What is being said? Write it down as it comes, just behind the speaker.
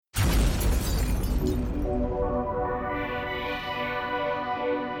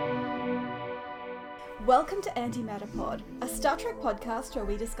Welcome to Antimatter Pod, a Star Trek podcast where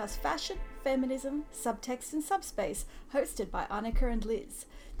we discuss fashion, feminism, subtext and subspace, hosted by Annika and Liz.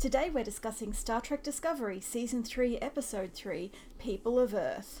 Today we're discussing Star Trek Discovery, Season 3, Episode 3, People of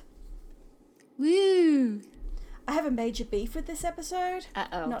Earth. Woo! I have a major beef with this episode.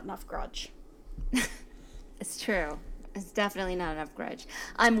 Uh-oh. Not enough grudge. It's true. It's definitely not enough grudge.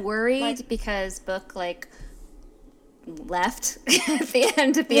 I'm worried because Book, left at the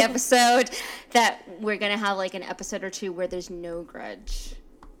end of the episode that we're going to have, an episode or two where there's no grudge.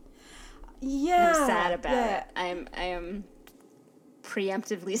 Yeah. I'm sad about it. I am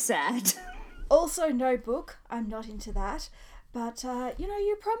preemptively sad. Also, no Book. I'm not into that. But,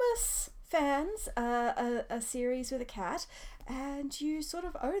 you promise fans a series with a cat, and you sort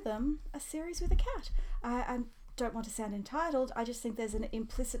of owe them a series with a cat. I don't want to sound entitled. I just think there's an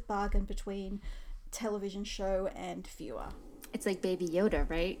implicit bargain between television show and viewer. It's like Baby Yoda,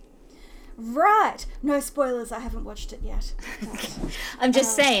 right? Right. No spoilers. I haven't watched it yet. I'm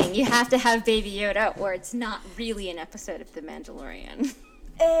just saying, you have to have Baby Yoda or it's not really an episode of The Mandalorian.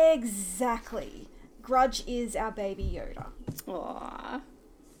 Exactly. Grudge is our Baby Yoda. Aww.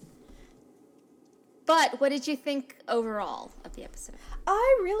 But what did you think overall of the episode?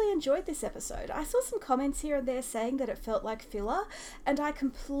 I really enjoyed this episode. I saw some comments here and there saying that it felt like filler, and I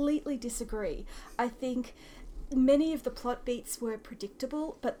completely disagree. I think many of the plot beats were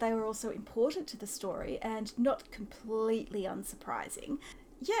predictable, but they were also important to the story and not completely unsurprising.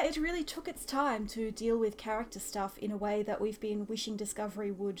 Yeah, it really took its time to deal with character stuff in a way that we've been wishing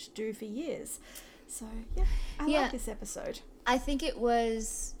Discovery would do for years. So, yeah, I like this episode. I think it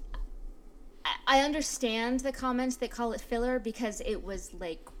was... I understand the comments that call it filler because it was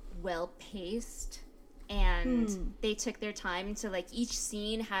well-paced and they took their time to each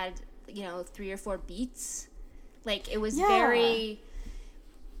scene had 3 or 4 beats. It was very,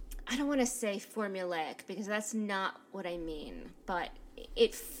 I don't want to say formulaic because that's not what I mean, but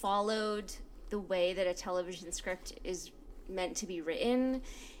it followed the way that a television script is meant to be written,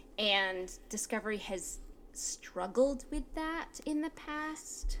 and Discovery has struggled with that in the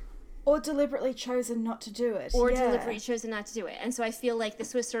past. Or deliberately chosen not to do it. Deliberately chosen not to do it. And so I feel like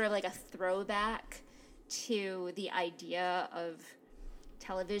this was sort of like a throwback to the idea of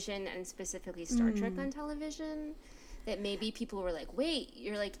television and specifically Star Trek on television. That maybe people were like, wait,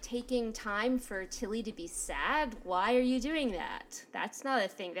 you're taking time for Tilly to be sad? Why are you doing that? That's not a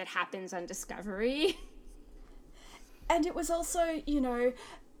thing that happens on Discovery. And it was also,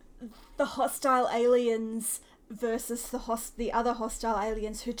 the hostile aliens versus the other hostile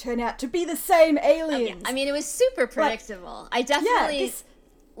aliens who turn out to be the same aliens. I mean, it was super predictable. I definitely,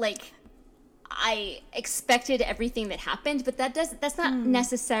 I expected everything that happened, but that's not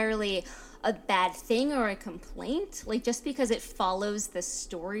necessarily a bad thing or a complaint. Just because it follows the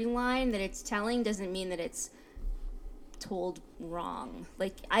storyline that it's telling doesn't mean that it's told wrong.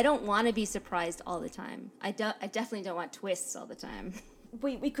 I don't want to be surprised all the time. I definitely don't want twists all the time.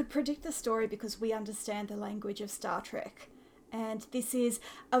 We could predict the story because we understand the language of Star Trek. And this is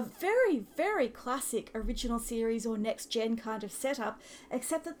a very, very classic original series or next-gen kind of setup,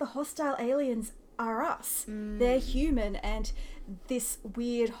 except that the hostile aliens are us. They're human, and this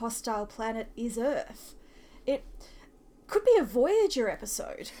weird hostile planet is Earth. It could be a Voyager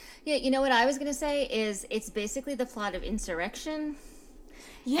episode. Yeah, you know what I was going to say is it's basically the plot of Insurrection.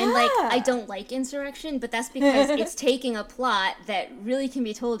 Yeah. And, I don't like Insurrection, but that's because it's taking a plot that really can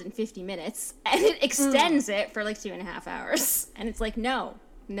be told in 50 minutes, and it extends it for, 2.5 hours. And it's no,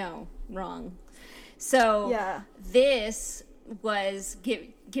 wrong. So, this was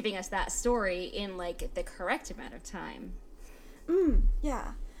giving us that story in, the correct amount of time.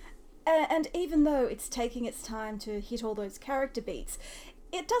 Yeah. And even though it's taking its time to hit all those character beats,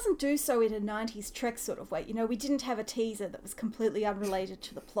 it doesn't do so in a 90s Trek sort of way. We didn't have a teaser that was completely unrelated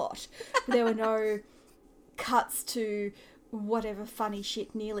to the plot. There were no cuts to whatever funny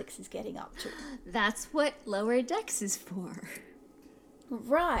shit Neelix is getting up to. That's what Lower Decks is for.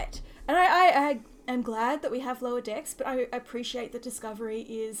 Right. And I am glad that we have Lower Decks, but I appreciate that Discovery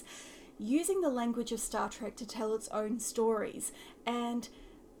is using the language of Star Trek to tell its own stories and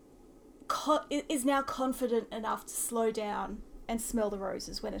is now confident enough to slow down and smell the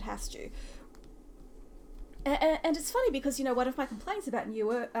roses when it has to. And it's funny because, one of my complaints about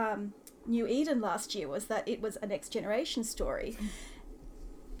New Eden last year was that it was a Next Generation story.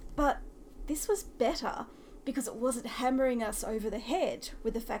 But this was better because it wasn't hammering us over the head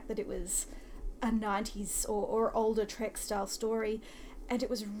with the fact that it was a 90s or older Trek style story, and it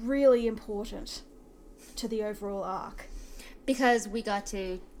was really important to the overall arc. Because we got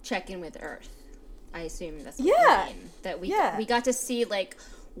to check in with Earth. I assume that's what Yeah. you mean. That Yeah. we got to see, like,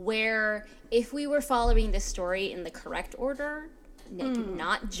 where if we were following this story in the correct order, like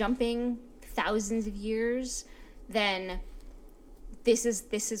not jumping thousands of years, then this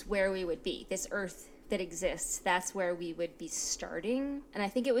is where we would be. This Earth that exists, that's where we would be starting. And I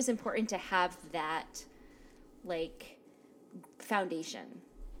think it was important to have that, like, foundation.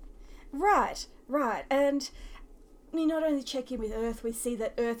 Right. And we not only check in with Earth, we see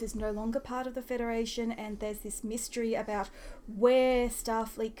that Earth is no longer part of the Federation, and there's this mystery about where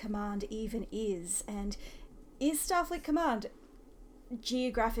Starfleet Command even is. And is Starfleet Command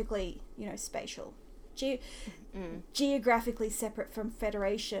geographically, spatial? Geographically separate from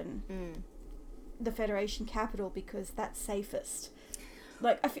Federation, the Federation capital, because that's safest.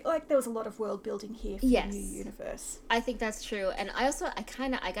 Like, I feel like there was a lot of world building here for the new universe. I think that's true. And I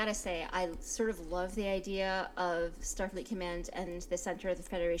gotta say, I sort of love the idea of Starfleet Command and the center of the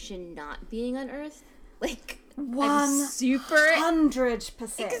Federation not being on Earth. Like, I'm super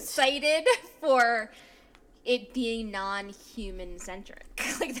 100% excited for it being non-human centric.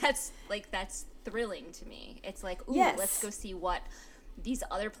 That's thrilling to me. It's like, ooh, let's go see what these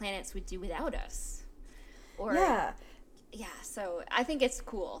other planets would do without us. Or yeah, so I think it's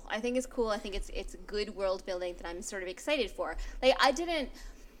cool. I think it's good world building that I'm sort of excited for. Like, I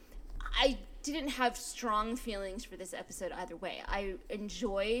didn't have strong feelings for this episode either way. I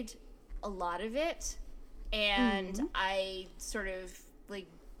enjoyed a lot of it, and I sort of, like,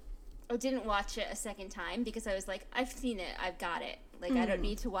 didn't watch it a second time because I was like, I've seen it, I've got it. Like, I don't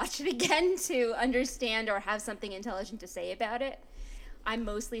need to watch it again to understand or have something intelligent to say about it. I'm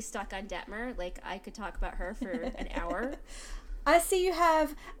mostly stuck on Detmer. Like, I could talk about her for an hour. I see you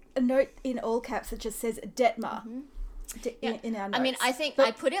have a note in all caps that just says Detmer in our notes. I mean, I think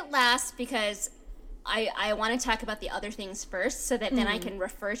I put it last because I want to talk about the other things first so that then I can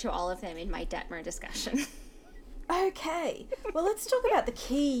refer to all of them in my Detmer discussion. Okay. Well, let's talk about the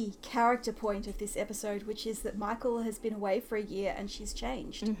key character point of this episode, which is that Michael has been away for a year and she's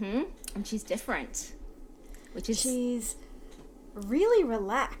changed. Mm-hmm. And she's different. She's really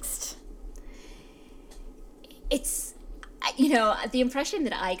relaxed. It's, the impression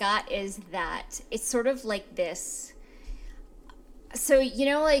that I got is that it's sort of like this. So,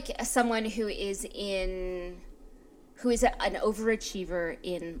 like someone who is an overachiever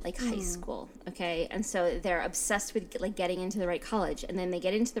in, like, high school, okay? And so they're obsessed with, like, getting into the right college, and then they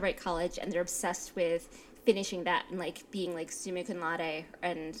get into the right college and they're obsessed with finishing that and, like, being, like, summa cum laude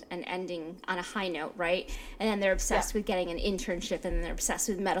and ending on a high note, right? And then they're obsessed with getting an internship, and then they're obsessed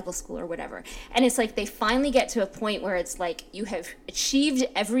with medical school or whatever. And it's like they finally get to a point where it's like you have achieved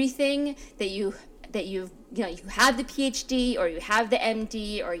everything that you have the PhD or you have the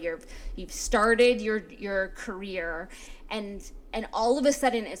MD or you've started your career, and all of a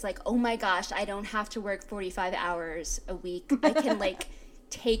sudden it's like, oh my gosh, I don't have to work 45 hours a week. I can, like,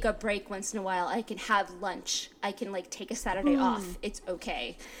 take a break once in a while. I can have lunch. I can, like, take a Saturday off. It's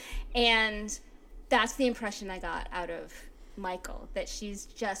okay. And that's the impression I got out of Michael, that she's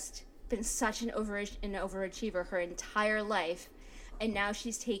just been such an overachiever her entire life, and now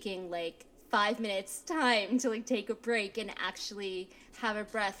she's taking, like, 5 minutes time to, like, take a break and actually have a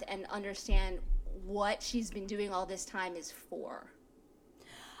breath and understand what she's been doing all this time is for.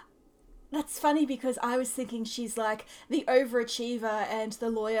 That's funny because I was thinking she's like the overachiever and the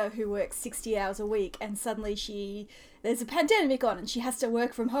lawyer who works 60 hours a week, and suddenly there's a pandemic on and she has to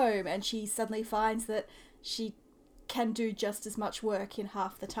work from home, and she suddenly finds that she can do just as much work in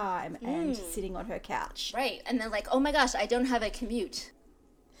half the time and sitting on her couch. Right, and they're like, oh my gosh, I don't have a commute.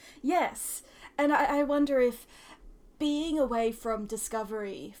 Yes, and I wonder if being away from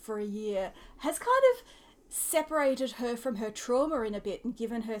Discovery for a year has kind of separated her from her trauma in a bit and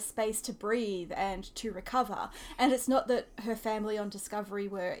given her space to breathe and to recover. And it's not that her family on Discovery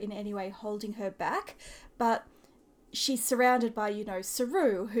were in any way holding her back, but she's surrounded by,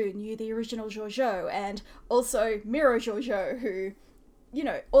 Saru, who knew the original Georgiou, and also Miro Georgiou, who,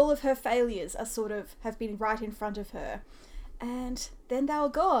 all of her failures are sort of have been right in front of her. And then they were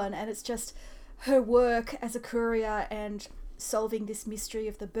gone, and it's just her work as a courier and solving this mystery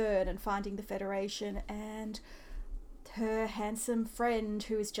of the burn and finding the Federation, and her handsome friend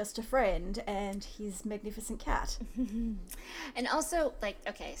who is just a friend, and his magnificent cat. And also, like,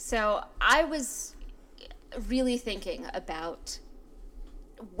 okay, so I was really thinking about,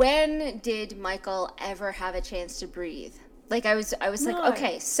 when did Michael ever have a chance to breathe? Like, I was like,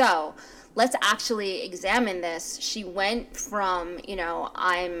 okay, so let's actually examine this. She went from,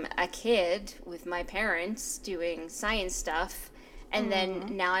 I'm a kid with my parents doing science stuff, and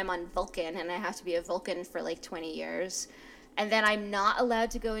then now I'm on Vulcan, and I have to be a Vulcan for, like, 20 years. and then I'm not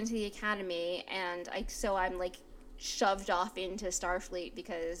allowed to go into the academy, and I'm like shoved off into Starfleet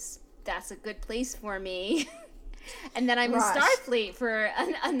because that's a good place for me. And then I'm in Starfleet for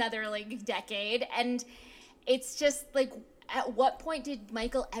another like decade, and it's just like, at what point did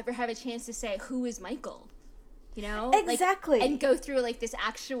Michael ever have a chance to say, who is Michael? You know? Exactly. Like, and go through like this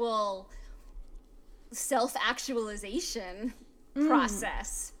actual self-actualization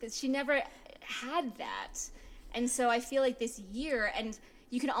process, but she never had that. And so I feel like this year, and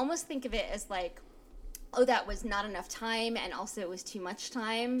you can almost think of it as like, oh, that was not enough time, and also it was too much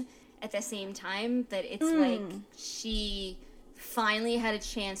time at the same time, that it's like she finally had a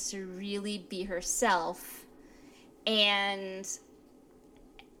chance to really be herself, and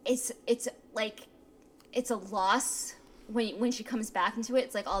it's like, it's a loss when she comes back into it.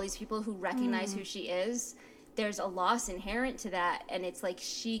 It's like all these people who recognize who she is, there's a loss inherent to that, and it's like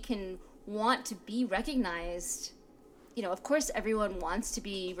she can want to be recognized. You know, of course everyone wants to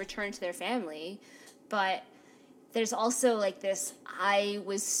be returned to their family, but there's also like this, I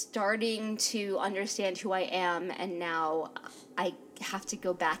was starting to understand who I am, and now I have to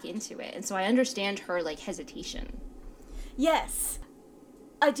go back into it. And so I understand her like hesitation. Yes.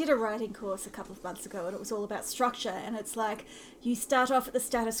 I did a writing course a couple of months ago, and it was all about structure, and it's like you start off at the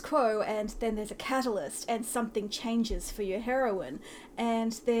status quo, and then there's a catalyst and something changes for your heroine,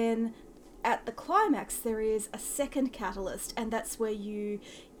 and then at the climax there is a second catalyst, and that's where you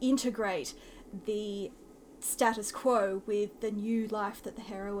integrate the status quo with the new life that the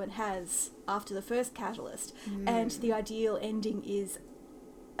heroine has after the first catalyst. And the ideal ending is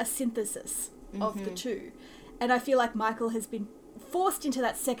a synthesis of the two. And I feel like Michael has been forced into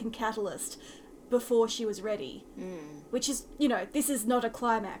that second catalyst before she was ready, which is, you know, this is not a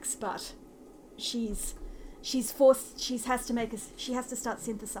climax, but she's forced, she has to start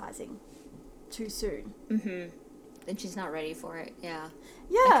synthesizing too soon. And she's not ready for it. Yeah,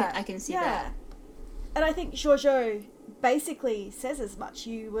 I can see that. And I think Georgiou basically says as much.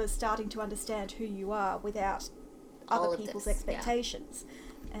 You were starting to understand who you are without other people's expectations.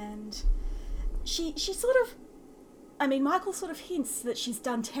 And she sort of, I mean, Michael sort of hints that she's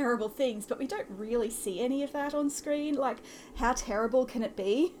done terrible things, but we don't really see any of that on screen. Like, how terrible can it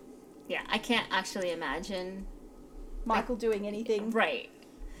be? Yeah, I can't actually imagine Michael doing anything. Right.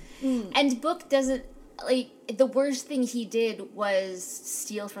 And Book doesn't, like, the worst thing he did was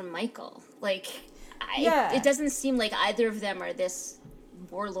steal from Michael. Like, it doesn't seem like either of them are this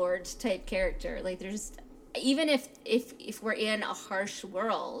warlord type character. Like, there's, even if we're in a harsh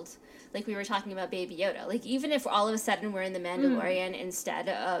world, like we were talking about Baby Yoda, like even if all of a sudden we're in The Mandalorian instead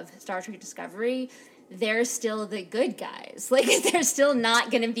of Star Trek Discovery, they're still the good guys. Like, they're still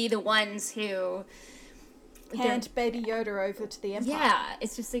not going to be the ones who hand Baby Yoda over to the Empire. Yeah,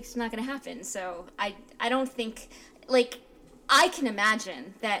 it's just like, it's not going to happen. So I don't think, like, I can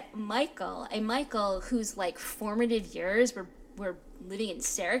imagine that Michael whose like formative years were living in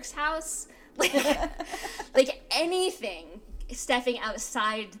Sarek's house, like anything stepping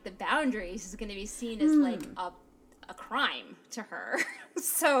outside the boundaries is going to be seen as like a crime to her.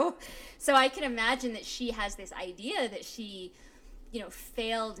 So I can imagine that she has this idea that she, you know,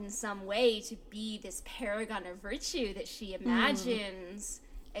 failed in some way to be this paragon of virtue that she imagines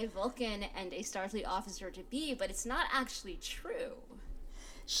a Vulcan and a Starfleet officer to be, but it's not actually true.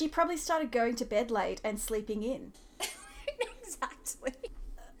 She probably started going to bed late and sleeping in. Exactly.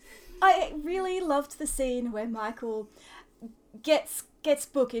 I really loved the scene where Michael gets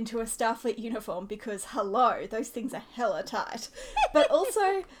Book into a Starfleet uniform, because hello, those things are hella tight. But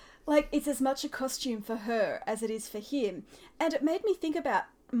also, like, it's as much a costume for her as it is for him. And it made me think about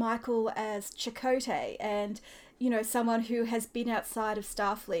Michael as Chakotay, and, you know, someone who has been outside of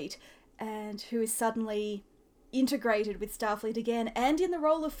Starfleet and who is suddenly integrated with Starfleet again and in the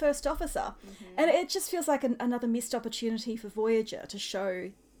role of first officer. And it just feels like another missed opportunity for Voyager to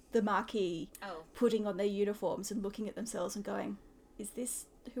show the Maquis putting on their uniforms and looking at themselves and going, is this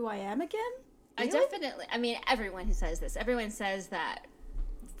who I am again? Really? I mean, everyone says that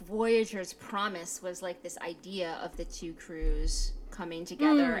Voyager's promise was like this idea of the two crews coming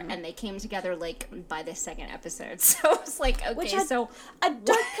together, and they came together like by the second episode. So it's like, okay, which I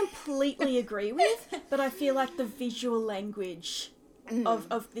don't completely agree with, but I feel like the visual language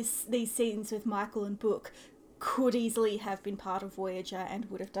of these scenes with Michael and Book could easily have been part of Voyager and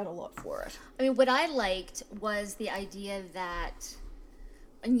would have done a lot for it. I mean, what I liked was the idea that,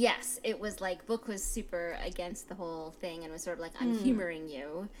 and yes, it was like Book was super against the whole thing and was sort of like, I'm humoring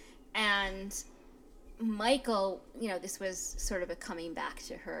you. And Michael, you know, this was sort of a coming back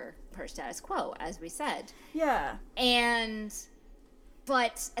to her status quo, as we said. Yeah.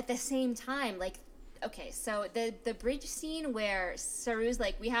 But at the same time, like, okay, so the bridge scene where Saru's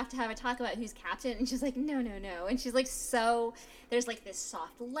like, we have to have a talk about who's captain, and she's like, no, and she's like, so there's like this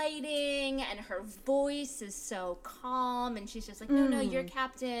soft lighting, and her voice is so calm, and she's just like, no, you're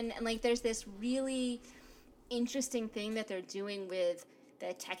captain, and like there's this really interesting thing that they're doing with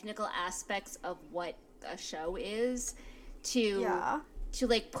the technical aspects of what a show is to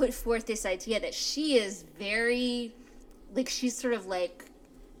like put forth this idea that she is very, like, she's sort of like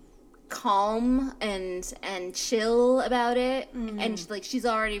calm and chill about it, and like she's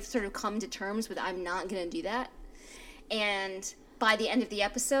already sort of come to terms with, I'm not gonna do that. And by the end of the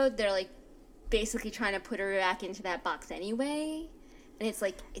episode, they're like basically trying to put her back into that box anyway, and it's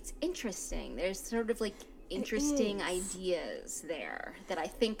like, it's interesting. There's sort of like interesting ideas there that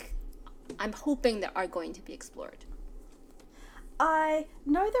I'm hoping that are going to be explored. I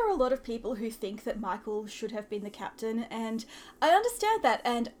know there are a lot of people who think that Michael should have been the captain, and I understand that,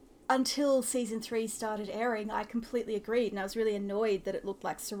 and until season 3 started airing, I completely agreed, and I was really annoyed that it looked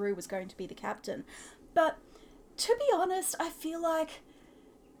like Saru was going to be the captain. But to be honest, I feel like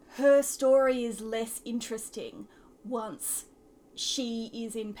her story is less interesting once she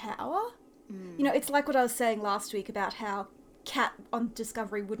is in power. You know, it's like what I was saying last week about how Kat on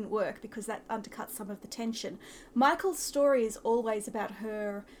Discovery wouldn't work because that undercuts some of the tension. Michael's story is always about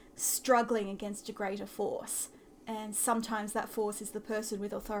her struggling against a greater force, and sometimes that force is the person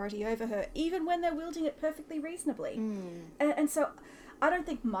with authority over her, even when they're wielding it perfectly reasonably. And so I don't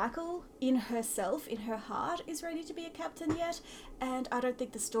think Michael, in herself, in her heart, is ready to be a captain yet, and I don't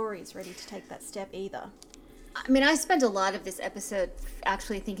think the story is ready to take that step either. I mean, I spent a lot of this episode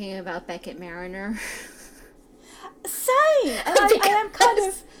actually thinking about Beckett Mariner. Same! And I am kind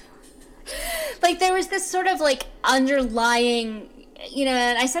of... Like, there was this sort of, like, underlying... You know,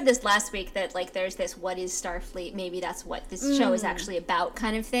 and I said this last week, that, like, there's this what is Starfleet, maybe that's what this show is actually about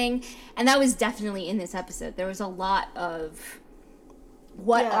kind of thing. And that was definitely in this episode. There was a lot of...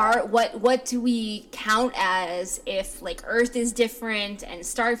 What do we count as if, like, Earth is different and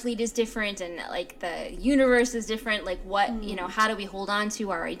Starfleet is different and, like, the universe is different? Like, what, you know, how do we hold on to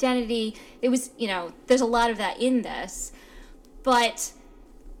our identity? It was, you know, there's a lot of that in this. But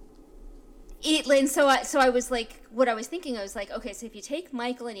so I was like, what I was thinking, I was like, okay, so if you take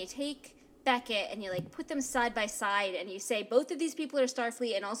Michael and you take Beckett and you, like, put them side by side and you say both of these people are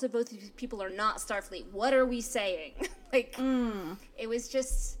Starfleet and also both of these people are not Starfleet, what are we saying? Like, it was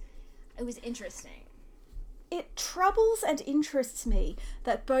interesting. It troubles and interests me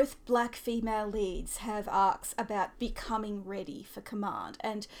that both black female leads have arcs about becoming ready for command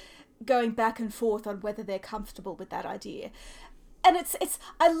and going back and forth on whether they're comfortable with that idea. And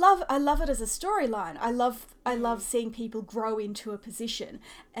I love it as a storyline. I love seeing people grow into a position.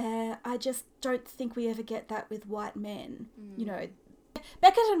 I just don't think we ever get that with white men. You know,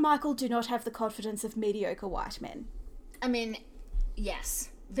 Beckett and Michael do not have the confidence of mediocre white men. I mean, yes,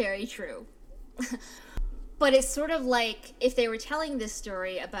 very true. But it's sort of like if they were telling this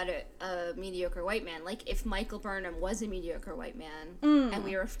story about a mediocre white man, like if Michael Burnham was a mediocre white man and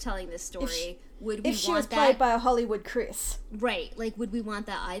we were telling this story, would we want that? If she was played by a Hollywood Chris. Right. Like, would we want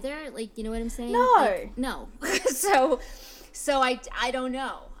that either? Like, you know what I'm saying? No. Like, no. So I don't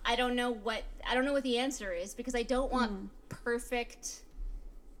know. I don't know what the answer is, because I don't want perfect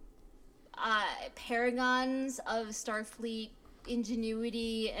paragons of Starfleet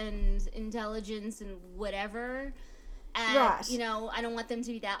ingenuity and intelligence and whatever, and right. You know, I don't want them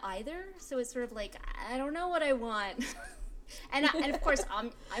to be that either, so it's sort of like, I don't know what I want. and of course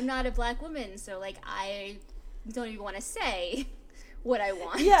I'm not a black woman, so like I don't even want to say what I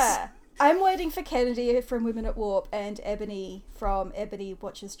want. Yeah, I'm waiting for Kennedy from Women at Warp and Ebony from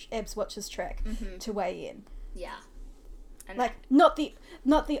Ebbs Watches Trek to weigh in. Yeah. And like, not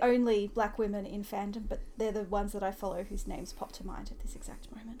the only black women in fandom, but they're the ones that I follow whose names pop to mind at this exact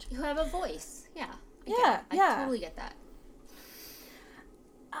moment. Who have a voice. Yeah. I totally get that.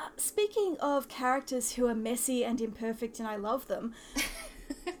 Speaking of characters who are messy and imperfect and I love them,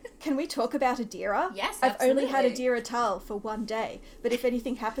 can we talk about Adira? Yes, I've absolutely. only had Adira Tal for one day, but if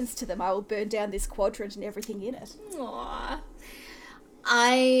anything happens to them, I will burn down this quadrant and everything in it. Aww.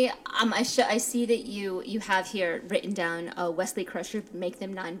 I see that you have here written down Wesley Crusher, make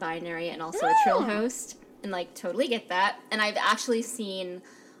them non-binary, and also a Trill host, and like totally get that. And I've actually seen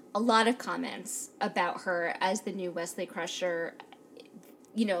a lot of comments about her as the new Wesley Crusher,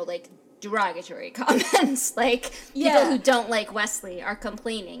 you know, like derogatory comments, like people who don't like Wesley are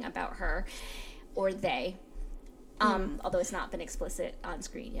complaining about her, or they, although it's not been explicit on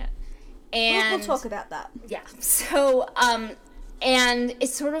screen yet. And we'll talk about that. Yeah. So and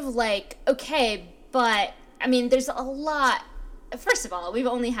it's sort of like, okay, but, I mean, there's a lot. First of all, we've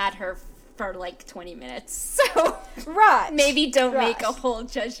only had her for like 20 minutes. So right. maybe don't right. make a whole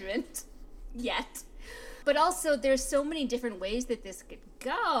judgment yet. But also, there's so many different ways that this could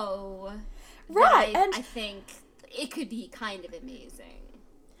go. Right, and and I think it could be kind of amazing.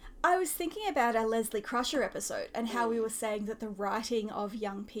 I was thinking about our Leslie Crusher episode and how we were saying that the writing of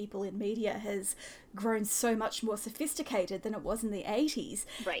young people in media has grown so much more sophisticated than it was in the 80s.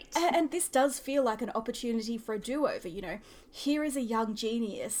 Right. And this does feel like an opportunity for a do-over, you know. Here is a young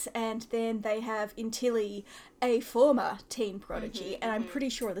genius, and then they have in Tilly a former teen prodigy, and I'm pretty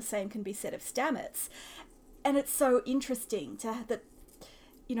sure the same can be said of Stamets. And it's so interesting that,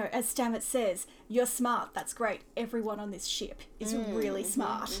 you know, as Stamets says, you're smart, that's great. Everyone on this ship is really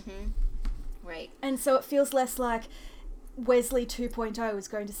smart. Right. And so it feels less like Wesley 2.0 is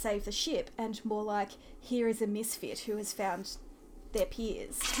going to save the ship, and more like, here is a misfit who has found their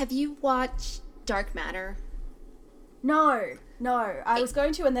peers. Have you watched Dark Matter? No. I was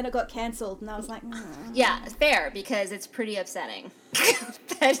going to, and then it got cancelled, and I was like, Yeah, fair, because it's pretty upsetting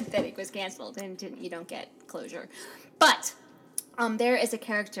that it was cancelled and you don't get closure. But there is a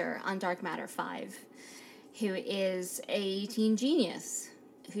character on Dark Matter 5 who is a teen genius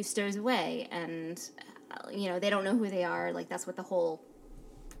who stows away, and you know, they don't know who they are. Like, that's what the whole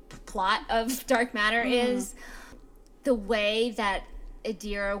plot of Dark Matter is. The way that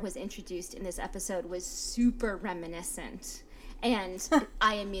Adira was introduced in this episode was super reminiscent, and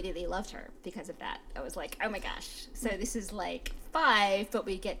I immediately loved her because of that. I was like, oh my gosh, so this is like 5, but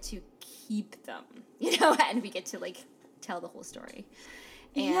we get to keep them, you know, and we get to like tell the whole story.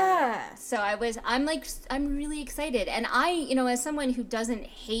 And yeah. so I'm really excited. And I, you know, as someone who doesn't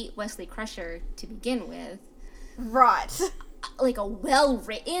hate Wesley Crusher to begin with, Right. like a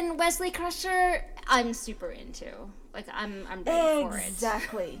well-written Wesley Crusher, I'm super into. Like, I'm ready for it.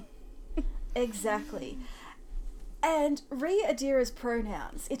 Exactly. Exactly. And re Adira's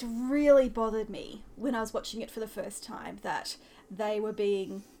pronouns, it really bothered me when I was watching it for the first time that they were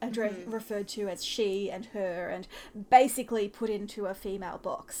being referred to as she and her, and basically put into a female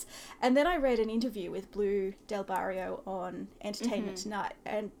box. And then I read an interview with Blue Del Barrio on Entertainment Tonight,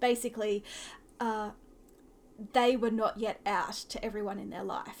 and basically they were not yet out to everyone in their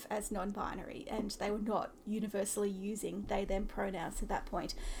life as non-binary, and they were not universally using they-them pronouns at that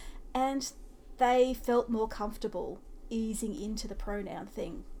point. And they felt more comfortable easing into the pronoun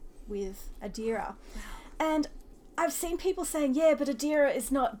thing with Adira. And I've seen people saying, yeah, but Adira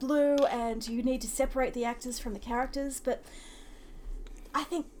is not blue and you need to separate the actors from the characters, but I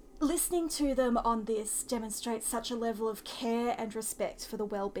think listening to them on this demonstrates such a level of care and respect for the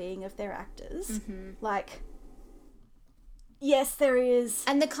well-being of their actors. Like, yes, there is...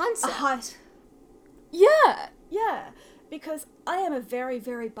 And the concept. Yeah, because I am a very,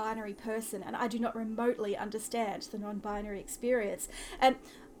 very binary person, and I do not remotely understand the non-binary experience. And,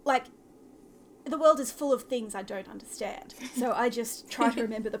 like, the world is full of things I don't understand, so I just try to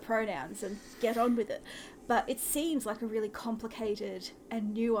remember the pronouns and get on with it. But it seems like a really complicated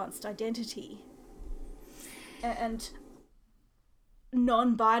and nuanced identity. And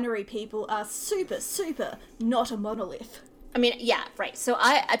non-binary people are super, super not a monolith. I mean, yeah, right. So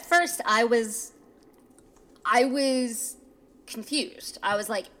at first I was confused. I was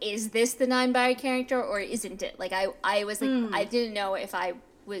like, is this the non-binary character or isn't it? Like, I was like, I didn't know if I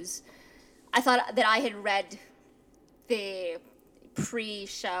thought that I had read the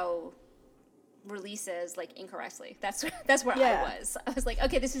pre-show releases like incorrectly. That's where I was. I was like,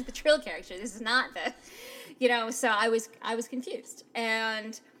 okay, this is the Trill character. This is not the, you know. So I was confused,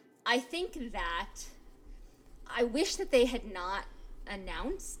 and I think that I wish that they had not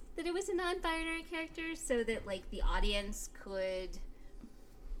announced that it was a non-binary character, so that like the audience could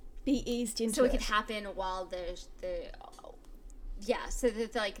be eased into so it could happen while so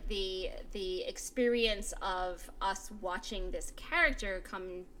that like the experience of us watching this character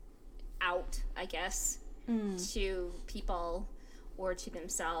come out, I guess, to people or to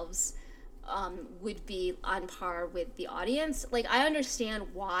themselves would be on par with the audience. Like, I understand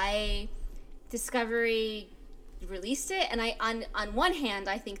why Discovery released it, and I on one hand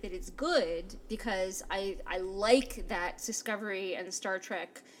I think that it's good because I like that Discovery and Star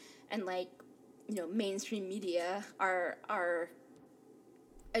Trek and, like, you know, mainstream media are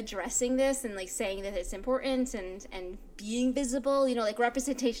addressing this and like saying that it's important and being visible. You know, like,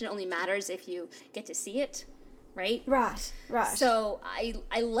 representation only matters if you get to see it, right? Right. So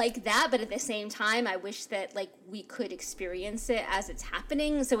I like that, but at the same time I wish that like we could experience it as it's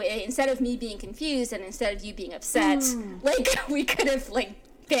happening. So instead of me being confused and instead of you being upset, like, we could have like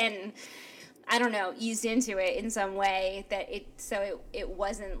been, I don't know, eased into it in some way that it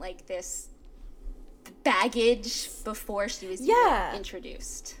wasn't like this baggage before she was even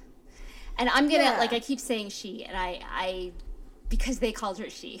introduced. And I'm gonna, Yeah. like, I keep saying she, and I because they called her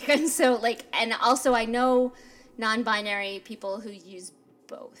she. And so, like, and also I know non-binary people who use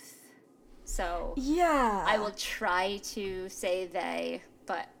both. So Yeah. I will try to say they,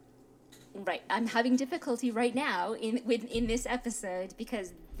 but right, I'm having difficulty right now in this episode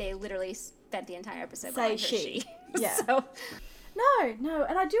because they literally spent the entire episode calling her she. Yeah. So No,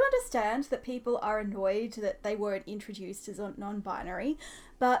 and I do understand that people are annoyed that they weren't introduced as non-binary,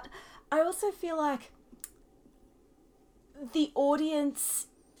 but I also feel like the audience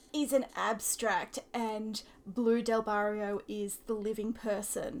is an abstract and Blue Del Barrio is the living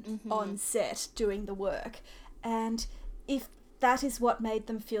person on set doing the work. And if that is what made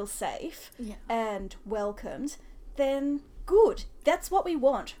them feel safe and welcomed, then good. That's what we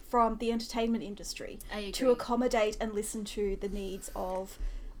want from the entertainment industry. I agree. To accommodate and listen to the needs of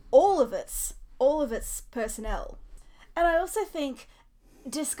all of its personnel. And I also think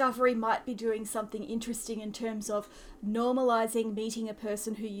Discovery might be doing something interesting in terms of normalizing meeting a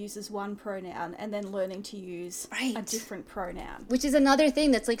person who uses one pronoun and then learning to use a Right. different pronoun. which is another thing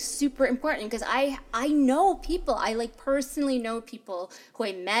that's like super important because I know people, I like personally know people who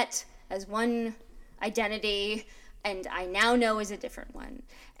I met as one identity and I now know is a different one,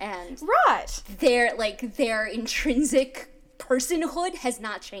 and Right. their intrinsic personhood has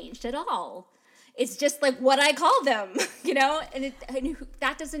not changed at all. It's just like what I call them, you know, and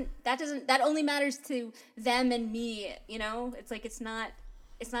that only matters to them and me, you know. It's like it's not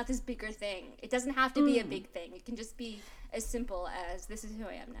this bigger thing. It doesn't have to be a big thing. It can just be as simple as this is who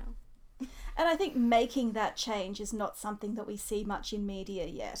I am now. And I think making that change is not something that we see much in media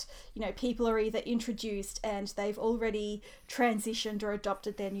yet. You know, people are either introduced and they've already transitioned or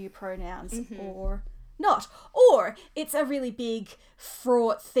adopted their new pronouns or not. Or it's a really big,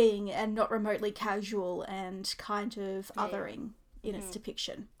 fraught thing and not remotely casual and kind of othering in its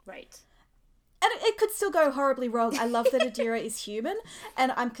depiction. Right. And it could still go horribly wrong. I love that Adira is human,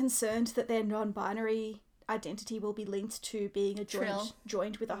 and I'm concerned that their non-binary identity will be linked to being a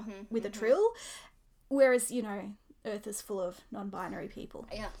joined with a trill, whereas, you know, Earth is full of non-binary people.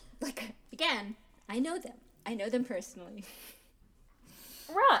 Yeah. Like, again, I know them. I know them personally.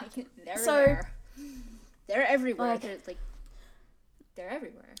 Right. They're So- there. They're everywhere. Like- They're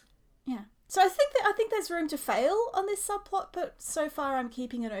everywhere. Yeah. So I think there's room to fail on this subplot, but so far I'm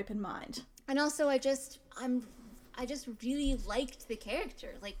keeping an open mind. And also, I just really liked the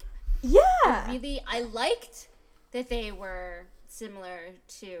character. Like, Yeah. I liked that they were similar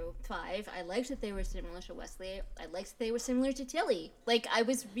to Five. I liked that they were similar to Wesley. I liked that they were similar to Tilly. Like, I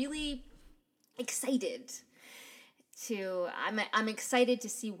was really excited I'm excited to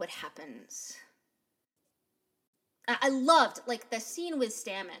see what happens. I loved, like, the scene with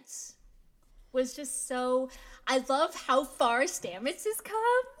Stamets was just so, I love how far Stamets has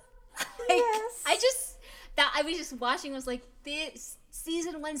come. Yes. I was just watching, was like, this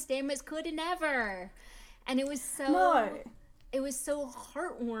season 1 Stamets could never. And it was so, it was so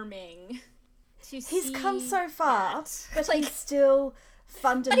heartwarming to see. He's come so far, that. but Like, he's still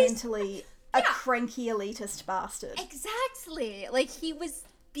fundamentally a cranky elitist bastard. exactly. Like, he was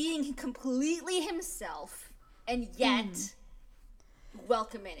being completely himself and yet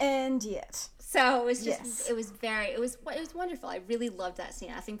welcoming it. And yet. So it was just, Yes. it was wonderful. I really loved that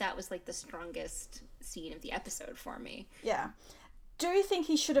scene. I think that was like the strongest scene of the episode for me. Yeah. Do you think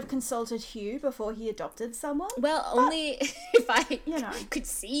he should have consulted Hugh before he adopted someone? Well, only if I could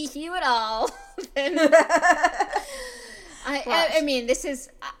see Hugh at all. Then I mean, this is,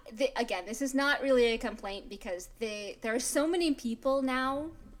 again, this is not really a complaint because there are so many people now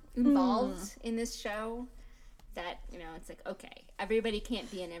involved in this show that, you know, it's like, okay, everybody can't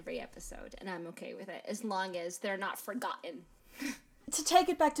be in every episode, and I'm okay with it as long as they're not forgotten. To take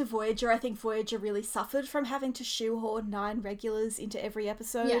it back to Voyager, I think Voyager really suffered from having to shoehorn 9 regulars into every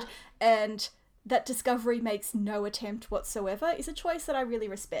episode, and that Discovery makes no attempt whatsoever is a choice that I really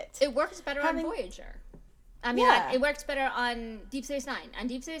respect. It works better on Voyager. I mean, it works better on Deep Space Nine. On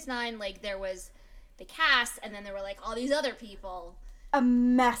Deep Space Nine, like, there was the cast, and then there were, like, all these other people. A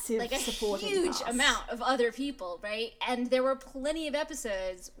massive Like, a supporting huge cast. amount of other people, right? And there were plenty of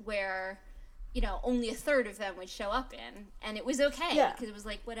episodes where, you know, only a third of them would show up in, and it was okay, because it was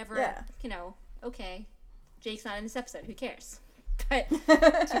like, whatever, you know, okay, Jake's not in this episode, who cares? But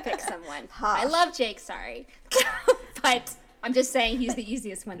to pick someone. I love Jake, sorry. But I'm just saying he's the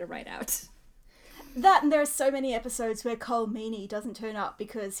easiest one to write out. That, and there are so many episodes where Cole Meany doesn't turn up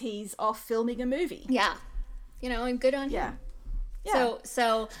because he's off filming a movie. Yeah. You know, and good on him. Yeah.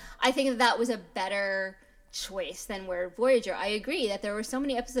 So I think that was a better choice than where Voyager. I agree that there were so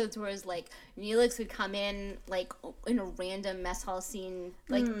many episodes where it was like Neelix would come in like in a random mess hall scene.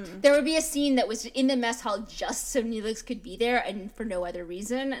 Like there would be a scene that was in the mess hall just so Neelix could be there and for no other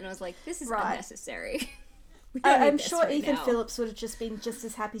reason. And I was like, this is unnecessary. I'm sure Ethan Phillips would have just been just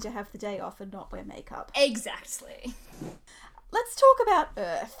as happy to have the day off and not wear makeup. Exactly. Let's talk about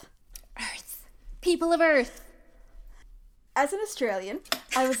Earth. Earth. People of Earth. As an Australian,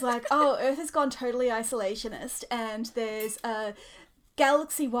 I was like, oh, Earth has gone totally isolationist and there's a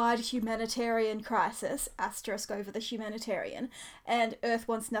galaxy-wide humanitarian crisis, asterisk over the humanitarian, and Earth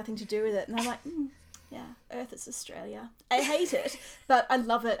wants nothing to do with it. And I'm like, yeah, Earth is Australia. I hate it, but I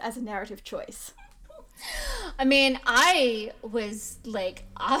love it as a narrative choice. I mean, I was like,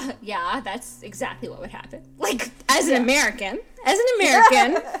 yeah, that's exactly what would happen. Like, as an American,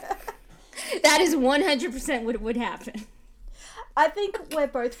 that is 100% what would happen. I think we're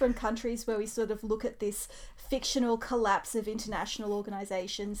both from countries where we sort of look at this fictional collapse of international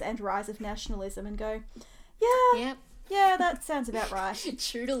organisations and rise of nationalism and go, yeah, that sounds about right.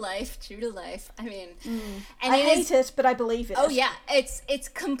 True to life. I mean, and I hate it, but I believe it. Oh yeah, it's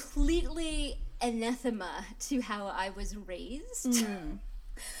completely anathema to how I was raised.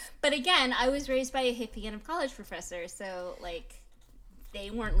 But again, I was raised by a hippie and a college professor, so like they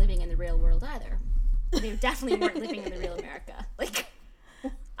weren't living in the real world either. They definitely weren't living in the real America. Like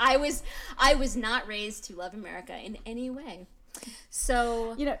I was not raised to love America in any way.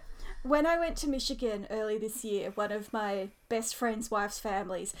 So, you know, when I went to Michigan early this year, one of my best friend's wife's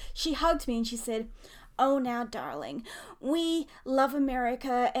families, she hugged me and she said, "Oh, now, darling, we love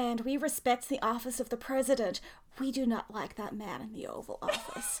America and we respect the office of the president. We do not like that man in the Oval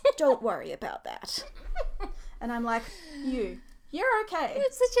Office. Don't worry about that." And I'm like, you're okay.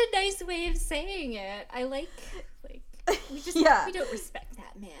 It's such a nice way of saying it. I like we don't respect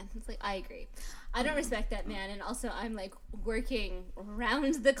that man. It's like, I agree. I don't respect that man, and also I'm like working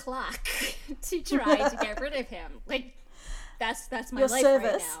round the clock to try to get rid of him. Like, that's my life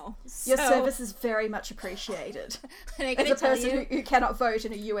right now. Your service is very much appreciated. As a person who cannot vote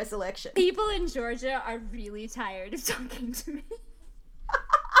in a US election. People in Georgia are really tired of talking to me.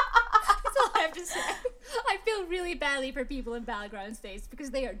 That's all I have to say. I feel really badly for people in battleground states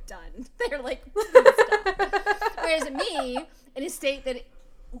because they are done. They're like, please stop. Whereas me, in a state that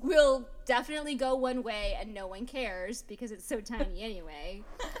will definitely go one way and no one cares because it's so tiny anyway,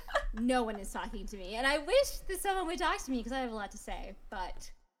 no one is talking to me. And I wish that someone would talk to me because I have a lot to say,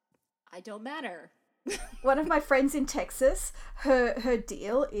 but I don't matter. One of my friends in Texas, her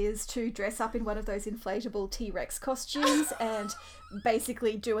deal is to dress up in one of those inflatable T-Rex costumes and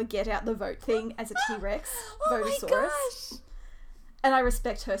basically do a get out the vote thing as a T-Rex Votosaurus. My gosh. And I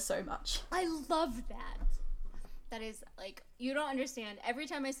respect her so much. I love that. That is, like, you don't understand. Every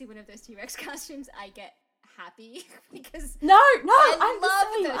time I see one of those T-Rex costumes, I get happy because I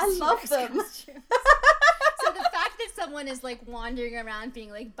love them. So the fact that someone is like wandering around being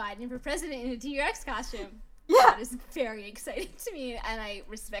like Biden for president in a T-Rex costume, that is very exciting to me, and I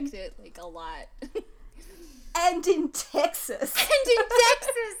respect it like a lot. And in Texas.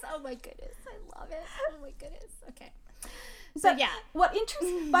 Oh my goodness, I love it. Oh my goodness. Okay. So but what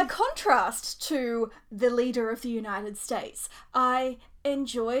interests, by contrast to the leader of the United States, I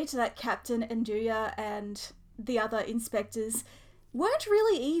enjoyed that Captain Nduya and the other inspectors weren't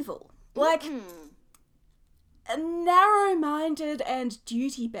really evil. Like, narrow-minded and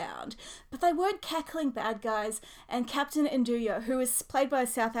duty-bound, but they weren't cackling bad guys. And Captain Nduya, who is played by a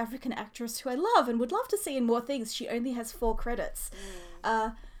South African actress who I love and would love to see in more things, she only has 4 credits.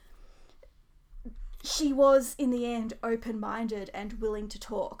 She was, in the end, open-minded and willing to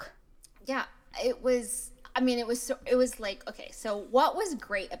talk. Yeah, it was, like, okay, so what was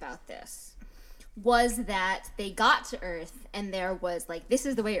great about this was that they got to Earth and there was, like, this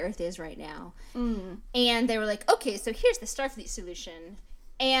is the way Earth is right now. And they were like, okay, so here's the Starfleet solution.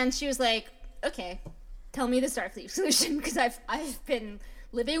 And she was like, okay, tell me the Starfleet solution, because I've been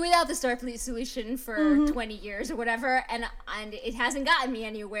living without the Starfleet solution for 20 years or whatever, and it hasn't gotten me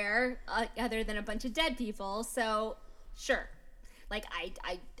anywhere other than a bunch of dead people. So, sure. Like,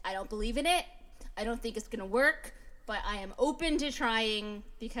 I don't believe in it. I don't think it's going to work, but I am open to trying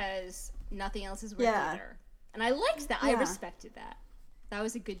because nothing else is worth either. And I liked that. I respected that. That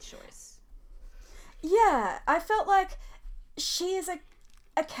was a good choice. Yeah, I felt like she is a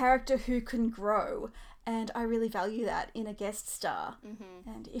character who can grow, and I really value that in a guest star.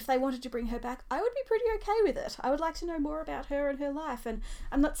 And if they wanted to bring her back, I would be pretty okay with it. I would like to know more about her and her life. And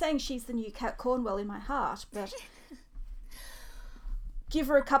I'm not saying she's the new Cat Cornwell in my heart, but give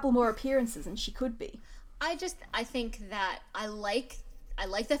her a couple more appearances and she could be. I think that I like I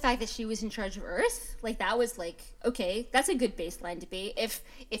like the fact that she was in charge of Earth. Like, that was like, okay, that's a good baseline to be. If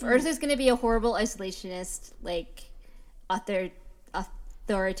Earth is going to be a horrible isolationist, like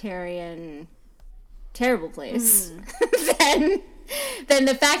authoritarian, terrible place, then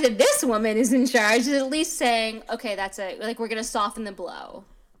the fact that this woman is in charge is at least saying, okay, that's we're going to soften the blow.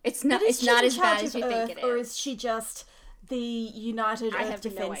 It's not as bad as you think it is. Or is she just the United Earth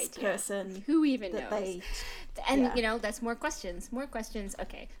Defense person? Who even knows? That's more questions.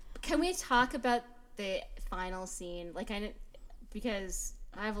 Okay. Can we talk about the final scene? Because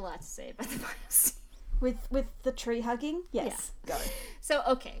I have a lot to say about the final scene. With the tree hugging? Yes. Yeah.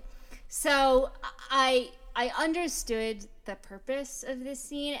 Go. So I understood the purpose of this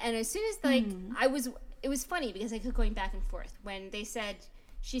scene, and as soon as it was funny because I kept going back and forth when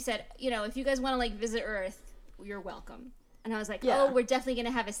she said, if you guys want to visit Earth, you're welcome. And I was like, we're definitely going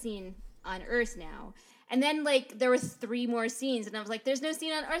to have a scene on Earth now. And then there were 3 more scenes, and I was like, there's no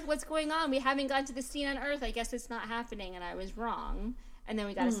scene on Earth. What's going on? We haven't gotten to the scene on Earth. I guess it's not happening. And I was wrong. And then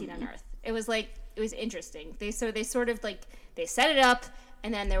we got a scene on Earth. It was it was interesting. They sort of they set it up,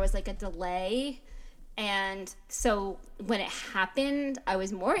 and then there was a delay. And so when it happened, I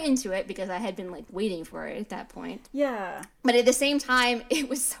was more into it because I had been waiting for it at that point. Yeah. But at the same time, it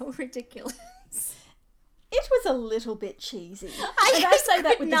was so ridiculous. It was a little bit cheesy. I say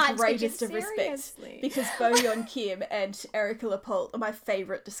that with the greatest of respect, because Bo Yeon Kim and Erica Lapolte are my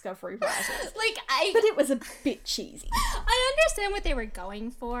favourite Discovery writers. But it was a bit cheesy. I understand what they were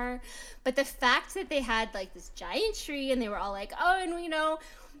going for, but the fact that they had this giant tree and they were all and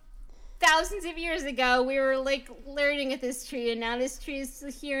thousands of years ago we were learning at this tree, and now this tree is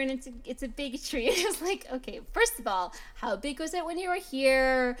here and it's a big tree. And it was okay, first of all, how big was it when you were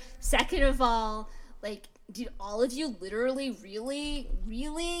here? Second of all, did all of you literally,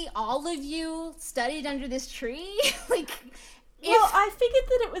 really, all of you studied under this tree? I figured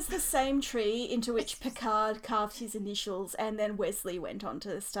that it was the same tree into which Picard carved his initials and then Wesley went on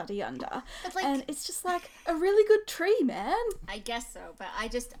to study under. And it's just a really good tree, man. I guess so, but I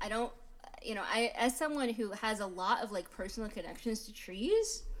don't, as someone who has a lot of personal connections to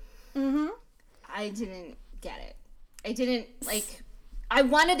trees, I didn't get it. I didn't, I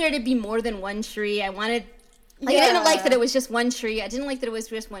wanted there to be more than one tree. I didn't like that it was just one tree. I didn't like that it was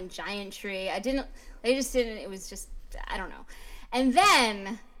just one giant tree. I was just, I don't know. And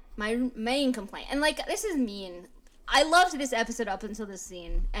then, my main complaint, and this is mean, I loved this episode up until this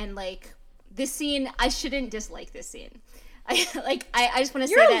scene, and this scene, I shouldn't dislike this scene. I just want to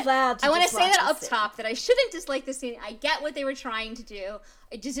say that. I want to say that up top, that I shouldn't dislike this scene. I get what they were trying to do.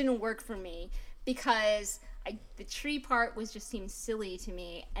 It just didn't work for me, because the tree part just seemed silly to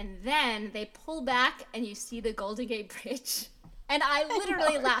me, and then they pull back and you see the Golden Gate Bridge, and I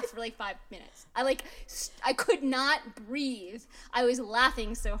literally laughed for 5 minutes. I could not breathe. I was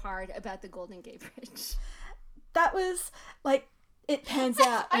laughing so hard about the Golden Gate Bridge. That was it pans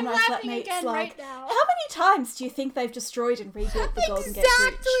out, and my flatmate's right now. How many times do you think they've destroyed and rebuilt the Golden Gate Bridge?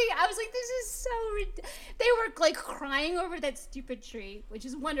 Exactly. I was this is so they were crying over that stupid tree, which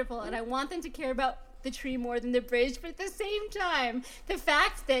is wonderful, and I want them to care about the tree more than the bridge, but at the same time, the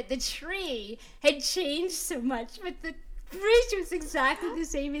fact that the tree had changed so much, but the bridge was exactly the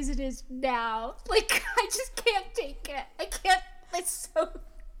same as it is now. I just can't take it. I can't. It's so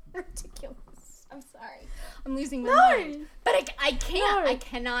ridiculous. I'm sorry. I'm losing my mind. But I can't. I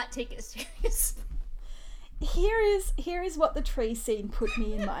cannot take it seriously. Here is what the tree scene put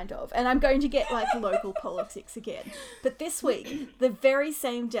me in mind of, and I'm going to get local politics again. But this week, the very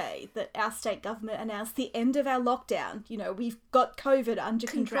same day that our state government announced the end of our lockdown, we've got COVID under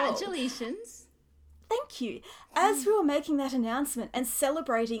control. Congratulations. Thank you. As we were making that announcement and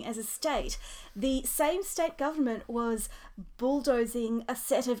celebrating as a state, the same state government was bulldozing a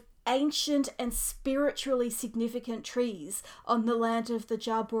set of ancient and spiritually significant trees on the land of the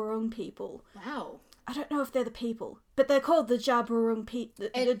Jaburong people. Wow. I don't know if they're the people, but they're called the Jaburong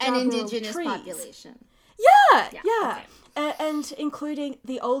an indigenous trees. population. Yeah. Okay. And including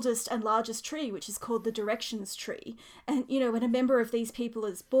the oldest and largest tree, which is called the Directions Tree. And, when a member of these people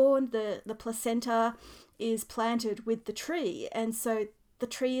is born, the placenta is planted with the tree, and so the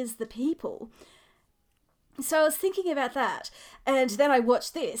tree is the people. So I was thinking about that, and then I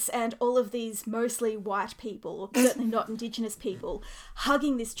watched this, and all of these mostly white people, or certainly not indigenous people,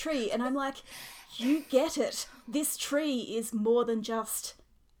 hugging this tree, and I'm like, you get it. This tree is more than just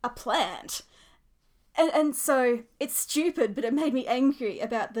a plant. And so it's stupid, but it made me angry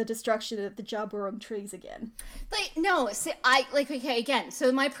about the destruction of the Jaburong trees again. No, see, okay, again,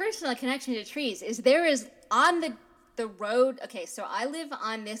 so my personal connection to trees is there is on the road, okay, so I live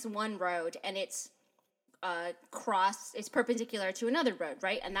on this one road, and it's cross, it's perpendicular to another road,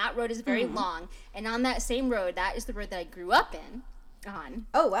 right? And that road is very long. And on that same road, that is the road that I grew up on.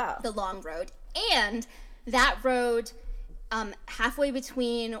 Oh, wow. The long road. And that road, halfway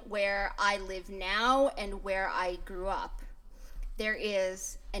between where I live now and where I grew up, there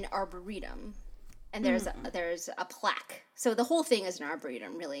is an arboretum. And there's a plaque. So the whole thing is an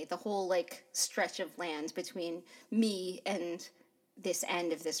arboretum, really. The whole, like, stretch of land between me and this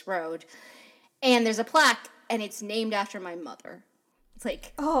end of this road. And there's a plaque, and it's named after my mother. It's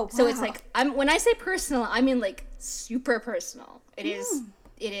like, oh, wow. So it's like, when I say personal, I mean, like, super personal. It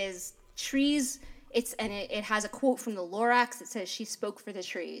is trees. It has a quote from the Lorax that says she spoke for the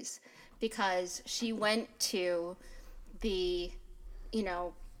trees because she went to the,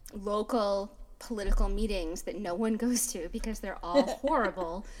 local political meetings that no one goes to because they're all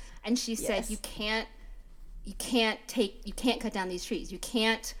horrible. And she said, you can't cut down these trees. You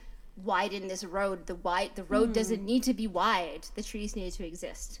can't widen this road. The road doesn't need to be wide. The trees need to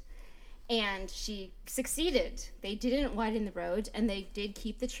exist. And she succeeded. They didn't widen the road, and they did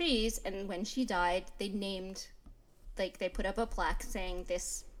keep the trees. And when she died, they put up a plaque saying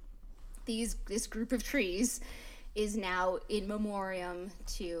this group of trees is now in memoriam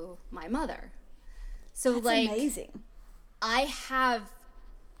to my mother. So that's amazing. I have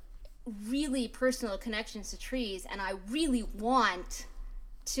really personal connections to trees, and I really want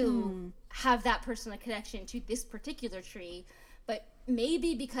to have that personal connection to this particular tree, but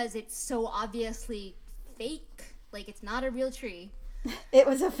maybe because it's so obviously fake, like it's not a real tree. It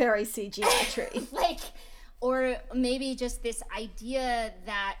was a very CGI tree. Or maybe just this idea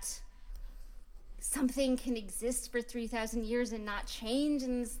that something can exist for 3,000 years and not change,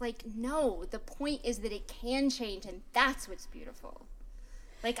 and it's like, no, the point is that it can change, and that's what's beautiful.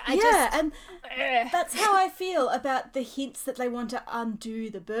 And that's how I feel about the hints that they want to undo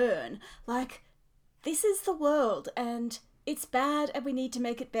the burn. Like, this is the world, and it's bad, and we need to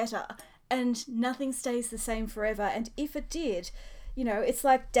make it better, and nothing stays the same forever, and if it did, it's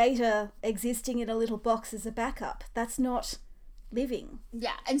like data existing in a little box as a backup. That's not living.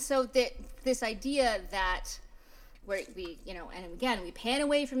 Yeah, and so this idea that we and again, we pan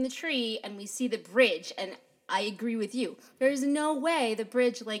away from the tree, and we see the bridge, and I agree with you. There's no way the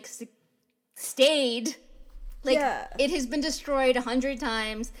bridge stayed. It has been destroyed 100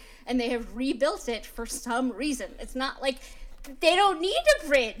 times, and they have rebuilt it for some reason. It's not like they don't need a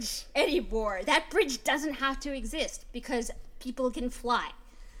bridge anymore. That bridge doesn't have to exist because people can fly.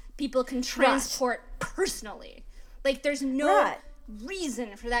 People can transport personally. Like, there's no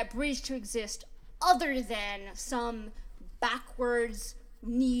reason for that bridge to exist other than some backwards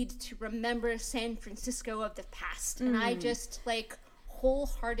need to remember San Francisco of the past. And I just,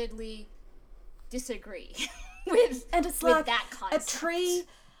 wholeheartedly disagree with that concept.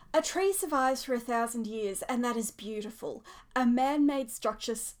 A tree survives for 1,000 years, and that is beautiful. A man-made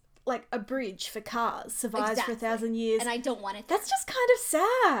structure, like a bridge for cars, survives for 1,000 years. And I don't want it. That's just kind of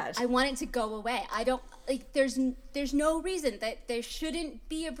sad. I want it to go away. I don't, there's no reason that there shouldn't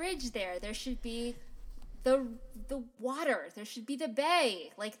be a bridge there. There should be the water. There should be the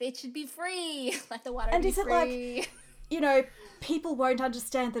bay. It should be free. Let the water be free. People won't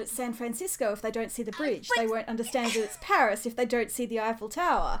understand that it's San Francisco if they don't see the bridge. They won't understand that it's Paris if they don't see the Eiffel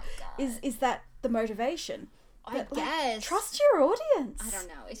Tower. Is that the motivation? I guess. Trust your audience. I don't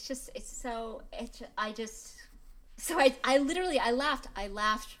know. I laughed. I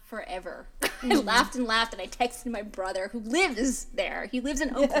laughed forever. I laughed and laughed, and I texted my brother who lives there. He lives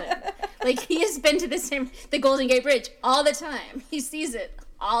in Oakland. He has been to the Golden Gate Bridge all the time. He sees it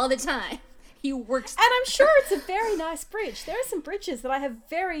all the time. He works. And I'm sure it's a very nice bridge. There are some bridges that I have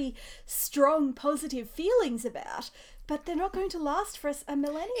very strong positive feelings about, but they're not going to last for a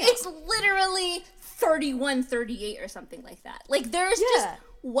millennia. It's literally 31, 38 or something like that. There's just,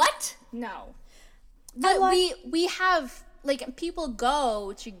 what? No. But we have, people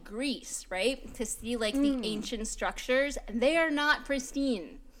go to Greece, right, to see, the ancient structures, and they are not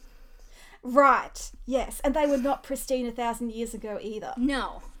pristine. Right, yes, and they were not pristine 1,000 years ago either.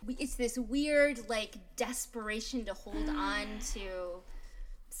 No. It's this weird, desperation to hold on to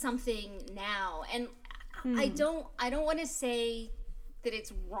something now. And I don't want to say that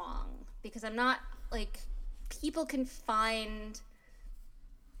it's wrong, because I'm not, people can find,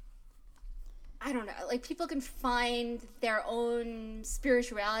 I don't know, people can find their own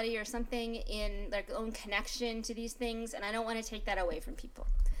spirituality or something in their own connection to these things, and I don't want to take that away from people.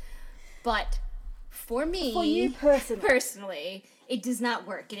 But for me, for you personally, it does not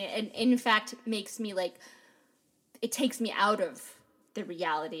work. And in fact, makes me it takes me out of the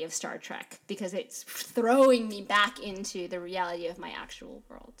reality of Star Trek, because it's throwing me back into the reality of my actual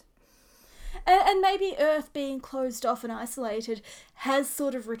world. And maybe Earth, being closed off and isolated, has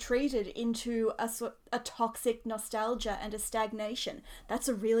sort of retreated into a toxic nostalgia and a stagnation. That's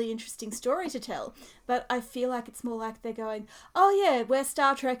a really interesting story to tell. But I feel like it's more like they're going, oh yeah, we're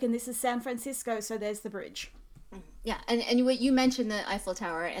Star Trek and this is San Francisco, so there's the bridge. Yeah, and what you mentioned, the Eiffel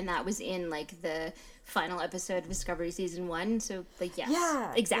Tower, and that was in, like, the final episode of Discovery Season 1, so, like, yes.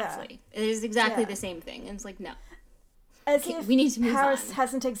 Yeah, exactly. Yeah. It is exactly the same thing, and it's like, no. As if we need to move Paris on.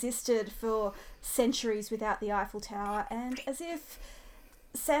 hasn't existed for centuries without the Eiffel Tower, and as if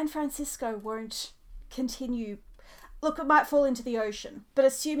San Francisco won't continue. Look, it might fall into the ocean, but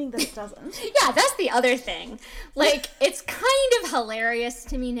assuming that it doesn't. Yeah, that's the other thing. Like, it's kind of hilarious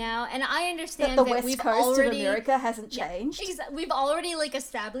to me now, and I understand that that the West we've Coast already, of America hasn't changed. We've already, like,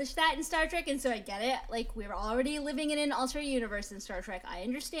 established that in Star Trek, and so I get it. Like, we're already living in an alternate universe in Star Trek. I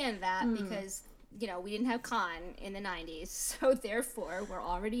understand that because, you know, we didn't have Khan in the 90s, so therefore we're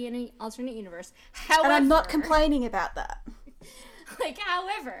already in an alternate universe. However, and I'm not complaining about that. Like,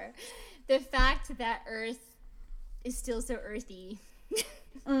 however, the fact that Earth is still so earthy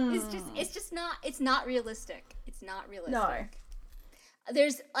it's not realistic. It's not realistic. No.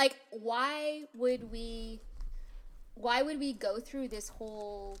 There's, like, why would we go through this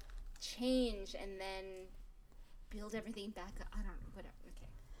whole change and then build everything back up? I don't know, whatever. Okay.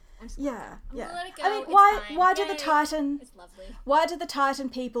 I'm gonna let it go. I mean, It's why fine. do the Titan? It's lovely. Why do the Titan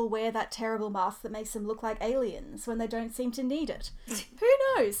people wear that terrible mask that makes them look like aliens when they don't seem to need it? Who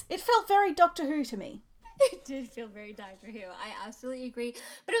knows? It felt very Doctor Who to me. It did feel very Doctor Who. I absolutely agree.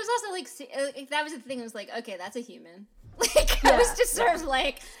 But it was also like that was the thing. It was like, okay, that's a human. Like, I was just sort of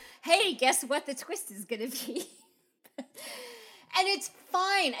like, hey, guess what the twist is gonna be? And it's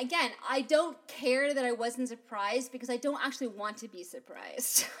fine. Again, I don't care that I wasn't surprised because I don't actually want to be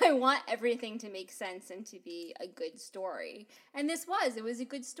surprised. I want everything to make sense and to be a good story. And it was a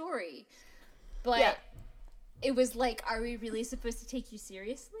good story. But it was like, are we really supposed to take you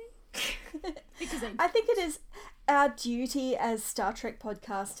seriously? Because I think it is our duty as Star Trek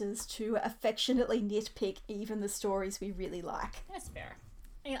podcasters to affectionately nitpick even the stories we really like. That's fair.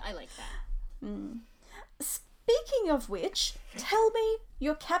 I like that. Speaking of which, tell me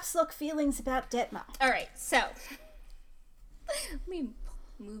your caps lock feelings about Detmer. All right, so let me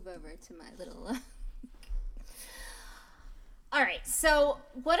move over to my little... All right, so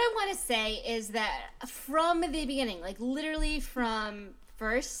what I want to say is that from the beginning, like literally from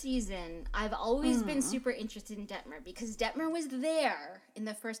first season, I've always been super interested in Detmer because Detmer was there in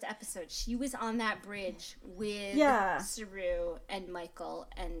the first episode. She was on that bridge with Saru and Michael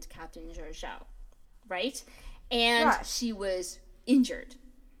and Captain Georgiou, right? And she was injured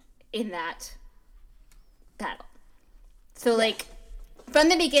in that battle. So, like, from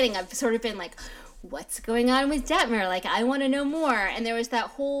the beginning, I've sort of been like, what's going on with Detmer? Like, I want to know more. And there was that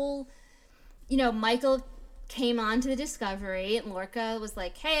whole, you know, Michael came on to the Discovery, and Lorca was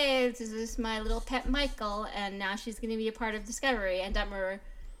like, hey, this is my little pet Michael, and now she's going to be a part of Discovery. And Detmer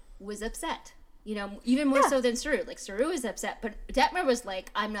was upset, you know, even more so than Saru. Like, Saru was upset, but Detmer was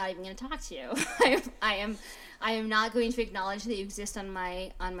like, I'm not even going to talk to you. I am not going to acknowledge that you exist on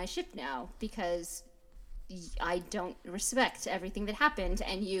my ship now because I don't respect everything that happened,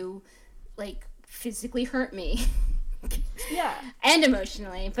 and you, like, physically hurt me. And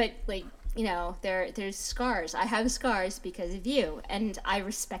emotionally, but, like, you know, there's scars. I have scars because of you. And I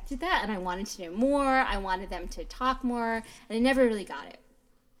respected that, and I wanted to know more. I wanted them to talk more, and I never really got it.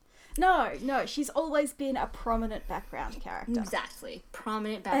 No, she's always been a prominent background character. Exactly.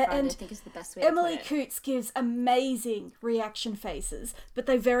 Prominent background, and I think, is the best way to put it. Emily Coots gives amazing reaction faces, but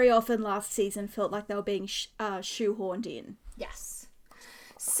they very often last season felt like they were being shoehorned in. Yes.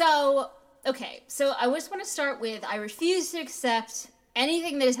 So, okay. So I just want to start with, I refuse to accept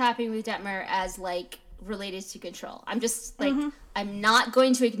anything that is happening with Detmer as, like, related to control. I'm just, like, I'm not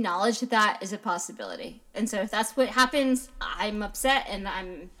going to acknowledge that is a possibility. And so if that's what happens, I'm upset, and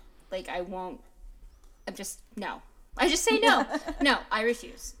I'm, like, no. I just say no. No, I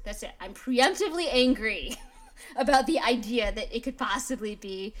refuse. That's it. I'm preemptively angry about the idea that it could possibly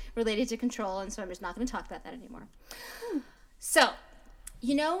be related to control, and so I'm just not going to talk about that anymore. So,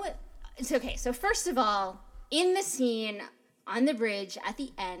 you know, it's okay. So first of all, in the scene on the bridge at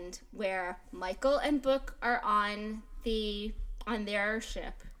the end where Michael and Book are on their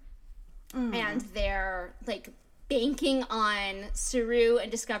ship, and they're, like, banking on Saru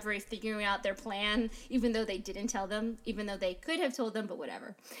and Discovery figuring out their plan, even though they didn't tell them, even though they could have told them, but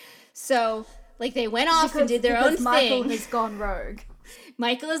whatever. So, like, they went off and did their own thing. Michael has gone rogue.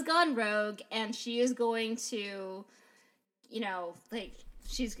 Michael has gone rogue, and she is going to, you know, like,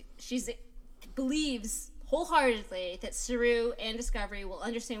 she's believes wholeheartedly that Saru and Discovery will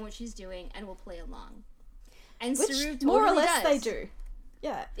understand what she's doing and will play along. And Which Saru totally more or less does. they do.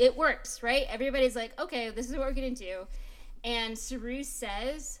 Yeah. It works, right? Everybody's like, okay, this is what we're going to do. And Saru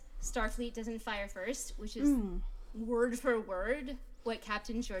says Starfleet doesn't fire first, which is word for word what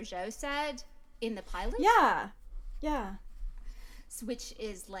Captain Georgiou said in the pilot. Yeah. Yeah. Which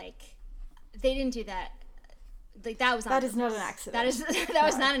is like, they didn't do that. Like, that was on That is purpose. not an accident. That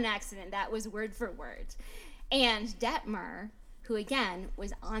was not an accident. That was word for word. And Detmer, who again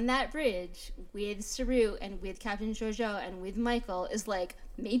was on that bridge with Saru and with Captain Georgiou and with Michael, is like,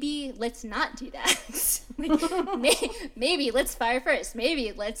 maybe let's not do that. Maybe let's fire first.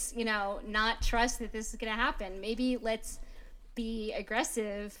 Maybe let's, not trust that this is going to happen. Maybe let's be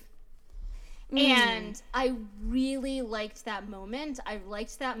aggressive. And I really liked that moment. I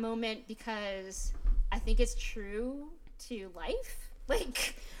liked that moment because I think it's true to life.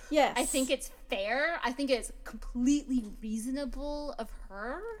 Like, yes. I think it's fair. I think it's completely reasonable of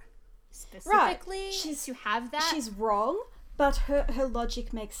her, specifically, to have that. She's wrong, but her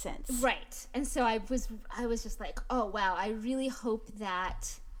logic makes sense. Right. And so I was just like, oh, wow, I really hope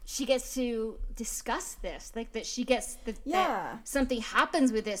that she gets to discuss this. Like, that she gets, that something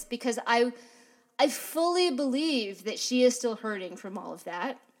happens with this, because I fully believe that she is still hurting from all of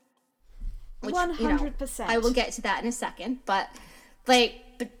that. Which, 100%. I will get to that in a second, but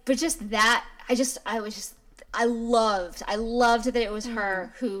just that, I loved that it was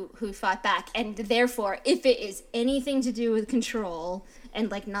her who fought back, and therefore, if it is anything to do with control and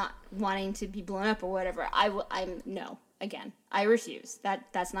like not wanting to be blown up or whatever, no. Again, I refuse.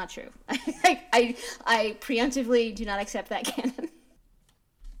 That's not true. I preemptively do not accept that canon.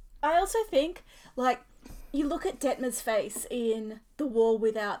 I also think, like, you look at Detmer's face in The War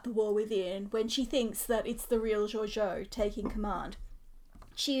Without, The War Within, when she thinks that it's the real Georgiou taking command.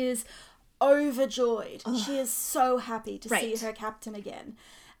 She is overjoyed. Ugh. She is so happy to see her captain again.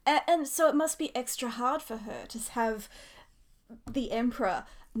 And so it must be extra hard for her to have the Emperor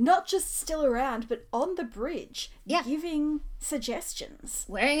not just still around, but on the bridge, giving suggestions.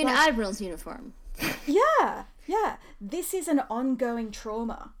 Wearing an admiral's uniform. Yeah. This is an ongoing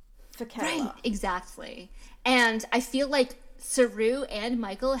trauma for Kayla. Right, exactly. And I feel like Saru and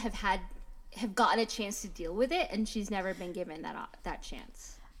Michael have gotten a chance to deal with it, and she's never been given that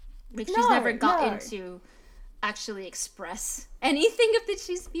chance. Like, she's never gotten to actually express anything of that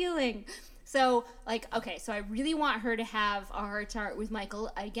she's feeling. So, like, okay, so I really want her to have a heart-to-heart with Michael.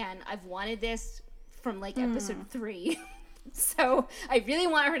 Again, I've wanted this from, like, episode 3. So I really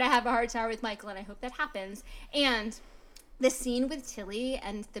want her to have a heart-to-heart with Michael, and I hope that happens. And the scene with Tilly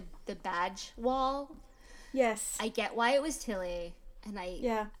and the badge wall. Yes. I get why it was Tilly, and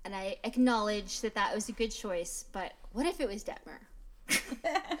I acknowledge that was a good choice, but what if it was Detmer?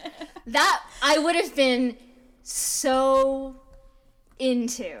 That I would have been so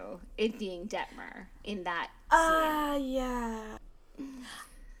into it being Detmer in that scene. Yeah.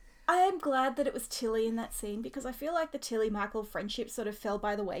 I am glad that it was Tilly in that scene, because I feel like the Tilly-Michael friendship sort of fell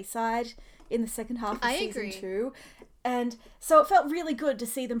by the wayside in the second half of season 2. And so it felt really good to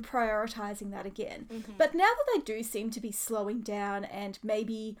see them prioritizing that again. Mm-hmm. But now that they do seem to be slowing down and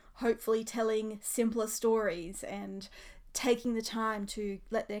maybe hopefully telling simpler stories and taking the time to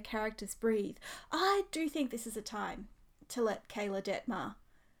let their characters breathe, I do think this is a time to let Kayla Detmer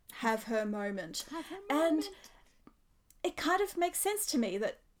have her moment. And it kind of makes sense to me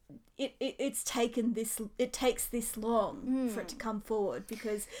that it takes this long for it to come forward,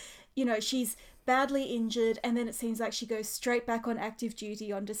 because, she's badly injured, and then it seems like she goes straight back on active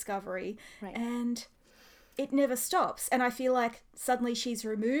duty on Discovery, and it never stops. And I feel like suddenly she's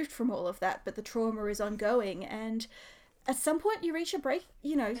removed from all of that, but the trauma is ongoing, and at some point you reach a break,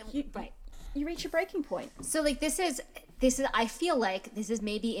 you reach a breaking point. So, like, this is I feel like this is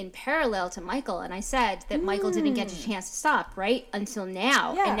maybe in parallel to Michael, and I said that Michael didn't get a chance to stop, right, until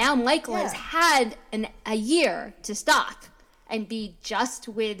now. And now Michael has had a year to stop and be just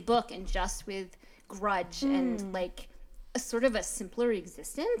with Book and just with Grudge and, like, a sort of a simpler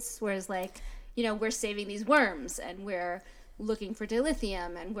existence, whereas, like, we're saving these worms, and we're looking for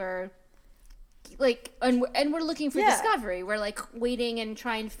dilithium, and we're like, and we're looking for Discovery. We're, like, waiting and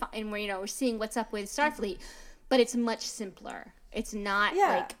trying to find, and we're seeing what's up with Starfleet, but it's much simpler. It's not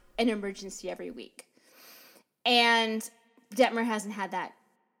like an emergency every week. And Detmer hasn't had that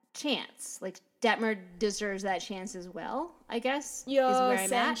chance. Like, Detmer deserves that chance as well, I guess. You're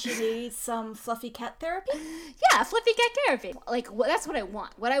saying she needs some fluffy cat therapy? Yeah, fluffy cat therapy. Like, that's what I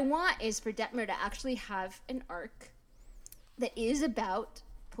want. What I want is for Detmer to actually have an arc that is about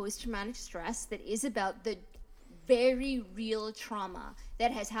post-traumatic stress, that is about the very real trauma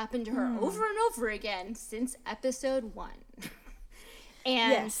that has happened to her over and over again since episode 1.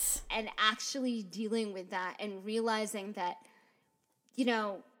 And actually dealing with that and realizing that, you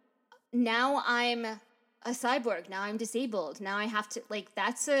know, now I'm a cyborg, now I'm disabled, now I have to, like,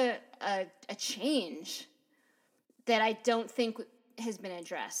 that's a change that I don't think has been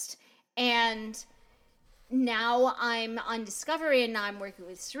addressed. And now I'm on Discovery, and now I'm working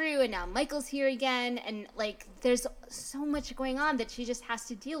with Saru, and now Michael's here again, and, like, there's so much going on that she just has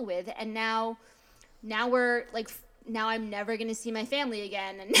to deal with. And now we're, like, now I'm never going to see my family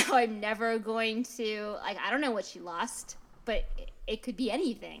again, and now I'm never going to, like, I don't know what she lost, but it could be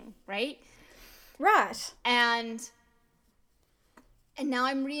anything, right? Right. And now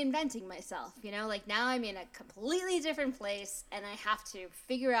I'm reinventing myself, you know? Like, now I'm in a completely different place, and I have to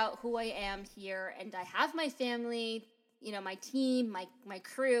figure out who I am here, and I have my family, you know, my team, my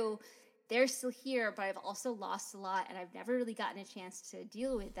crew, they're still here, but I've also lost a lot, and I've never really gotten a chance to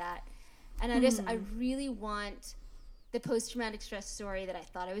deal with that. And I really want the post-traumatic stress story that I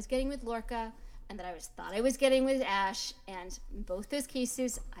thought I was getting with Lorca, and that I thought I was getting with Ash, and in both those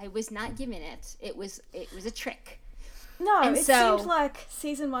cases, I was not given it. It was a trick. No, and it seemed like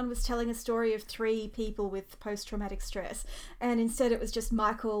season 1 was telling a story of 3 people with post-traumatic stress, and instead it was just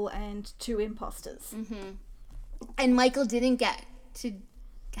Michael and 2 imposters. Mm-hmm. And Michael didn't get to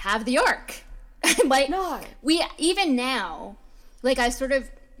have the arc. No. We, even now, like, I sort of,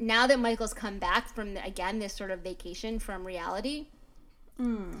 now that Michael's come back from, again, this sort of vacation from reality,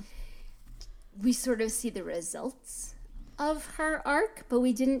 we sort of see the results of her arc, but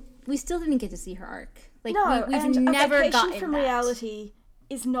we still didn't get to see her arc. Like, no, we've and never a vacation gotten from that. reality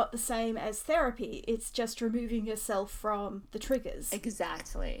is not the same as therapy. It's just removing yourself from the triggers.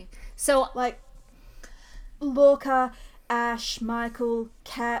 Exactly. So, like, Lorca, Ash, Michael,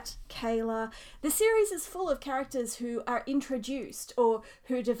 Kat, Kayla. The series is full of characters who are introduced or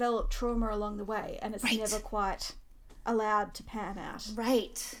who develop trauma along the way, and it's never quite allowed to pan out.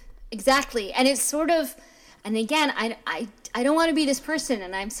 Right. Exactly. And it's sort of, and again, I don't want to be this person,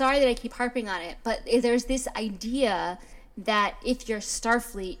 and I'm sorry that I keep harping on it, but there's this idea that if you're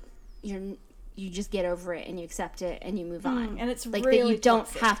Starfleet, you just get over it and you accept it and you move on. And it's like, really that you don't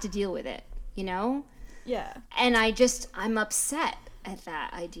toxic. have to deal with it, you know? Yeah. And I'm upset at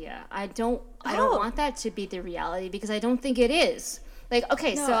that idea. I don't want that to be the reality, because I don't think it is. Like,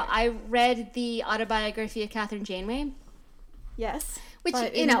 okay, so I read the autobiography of Catherine Janeway. Yes. Which,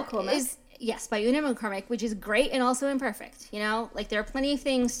 by you know, McCormack. is, yes, by Una McCormack, which is great and also imperfect, you know? Like, there are plenty of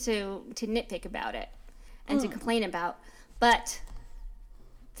things to nitpick about it and to complain about. But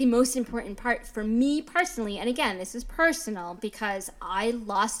the most important part for me personally, and again, this is personal, because I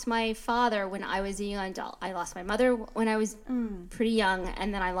lost my father when I was a young adult. I lost my mother when I was pretty young,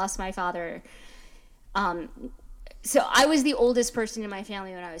 and then I lost my father. So I was the oldest person in my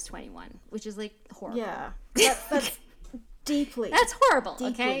family when I was 21, which is, like, horrible. Yeah. That's deeply. That's horrible,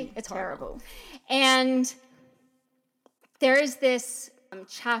 deeply okay? It's terrible. And there is this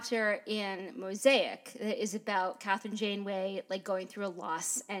chapter in Mosaic that is about Catherine Janeway, like, going through a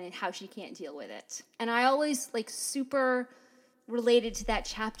loss and how she can't deal with it. And I always, like, super related to that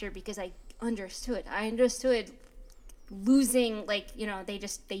chapter because I understood losing, like, you know, they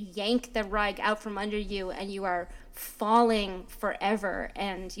yank the rug out from under you and you are falling forever,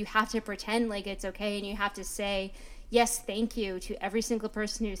 and you have to pretend like it's okay, and you have to say yes, thank you to every single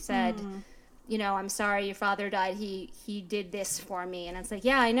person who said, you know, I'm sorry your father died, he did this for me. And it's like,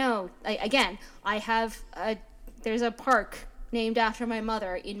 yeah, I know. There's a park named after my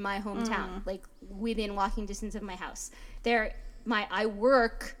mother in my hometown, like, within walking distance of my house. I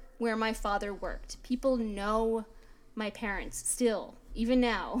work where my father worked. People know my parents still, even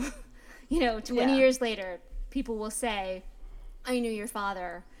now. You know, 20 years later, people will say, I knew your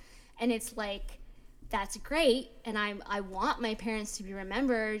father. And it's like, that's great, and I want my parents to be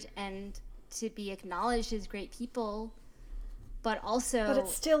remembered and to be acknowledged as great people, but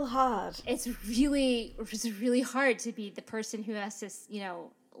it's still hard. It's really hard to be the person who has to, you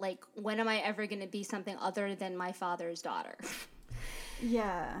know, like, when am I ever going to be something other than my father's daughter?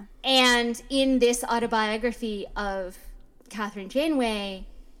 Yeah. And in this autobiography of Catherine Janeway,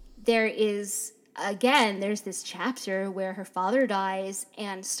 there's this chapter where her father dies,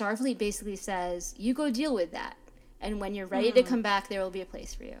 and Starfleet basically says, you go deal with that. And when you're ready to come back, there will be a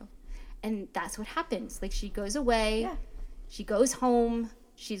place for you. And that's what happens. Like, she goes away, she goes home,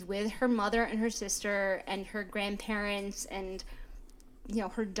 she's with her mother and her sister and her grandparents and, you know,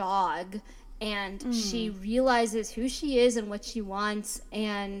 her dog. And she realizes who she is and what she wants.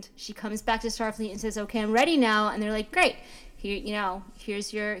 And she comes back to Starfleet and says, okay, I'm ready now. And they're like, great. Here, you know,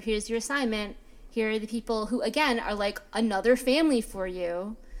 here's your assignment. Here are the people who, again, are like another family for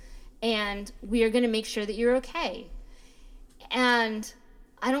you, and we are going to make sure that you're okay. And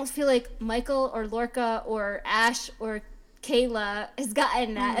I don't feel like Michael or Lorca or Ash or Kayla has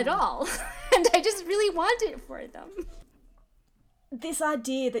gotten that at all. And I just really want it for them. This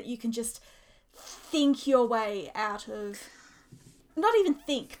idea that you can just think your way out of, not even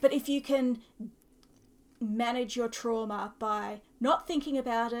think, but if you can manage your trauma by not thinking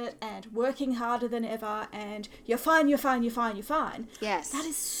about it and working harder than ever and you're fine. Yes. That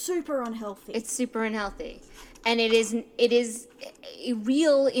is super unhealthy. It's super unhealthy. And it is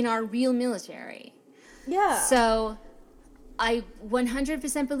real in our real military. Yeah. So I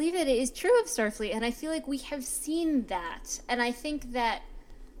 100% believe that it is true of Starfleet, and I feel like we have seen that. And I think that,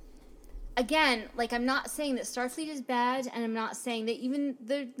 again, like, I'm not saying that Starfleet is bad, and I'm not saying that even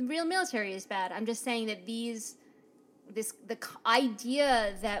the real military is bad. I'm just saying that the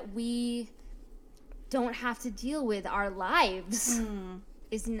idea that we don't have to deal with our lives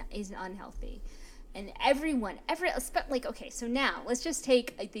is unhealthy. And okay, so now let's just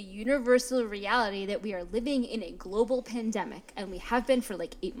take like the universal reality that we are living in a global pandemic, and we have been for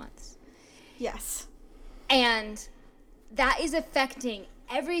like 8 months. Yes. And that is affecting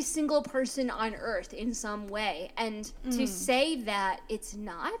every single person on Earth in some way. And to say that it's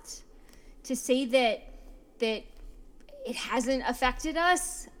not, to say that it hasn't affected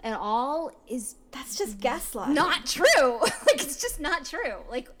us at all is... That's just gaslighting. Not true. Like, it's just not true.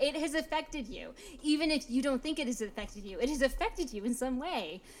 Like, it has affected you. Even if you don't think it has affected you, it has affected you in some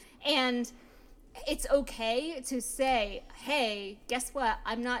way. And it's okay to say, hey, guess what?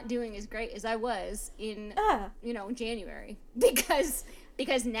 I'm not doing as great as I was in, January.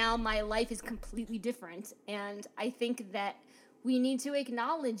 Because now my life is completely different. And I think that we need to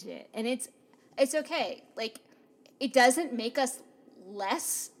acknowledge it. And it's okay. Like, it doesn't make us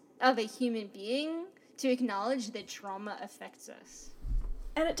less of a human being to acknowledge that trauma affects us.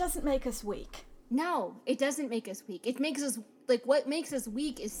 And it doesn't make us weak. No, it doesn't make us weak. It makes us, like, what makes us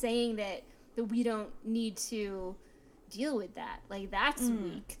weak is saying that we don't need to deal with that. Like, that's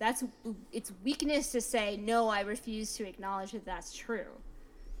weak. It's weakness to say, no, I refuse to acknowledge that that's true.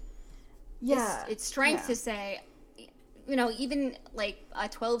 Yeah. It's strength to say, even like a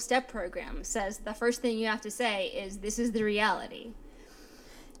 12-step program says the first thing you have to say is, this is the reality.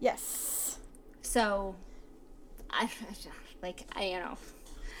 Yes. So,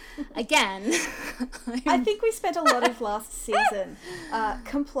 again. I think we spent a lot of last season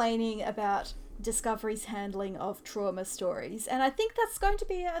complaining about Discovery's handling of trauma stories, and I think that's going to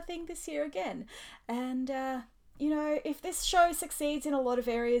be a thing this year again. And, if this show succeeds in a lot of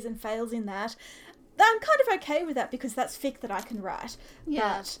areas and fails in that, I'm kind of okay with that because that's fic that I can write.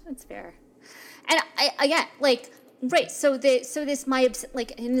 Yeah, that's fair. And right, so this it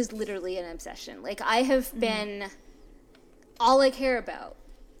is literally an obsession. Like, I have been, all I care about,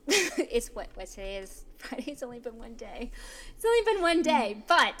 it's what today is, Friday, it's only been one day.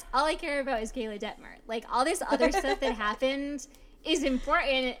 But all I care about is Kayla Detmer. Like, all this other stuff that happened is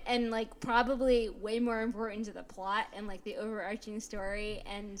important and, like, probably way more important to the plot and, like, the overarching story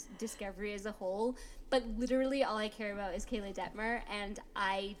and Discovery as a whole. But literally all I care about is Kayla Detmer, and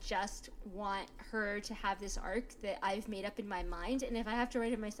I just want her to have this arc that I've made up in my mind, and if I have to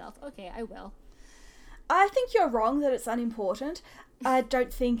write it myself, okay, I will. I think you're wrong that it's unimportant. I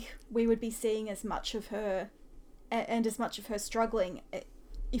don't think we would be seeing as much of her and as much of her struggling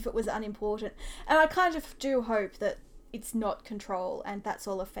if it was unimportant. And I kind of do hope that it's not Control and that's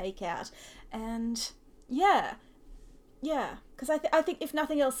all a fake out. And yeah, because I think if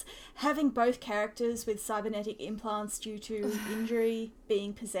nothing else, having both characters with cybernetic implants due to injury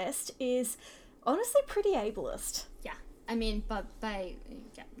being possessed is honestly pretty ableist. Yeah, I mean, but I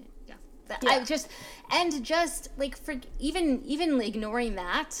just like, for even ignoring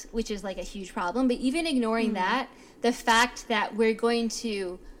that, which is like a huge problem, but even ignoring that, the fact that we're going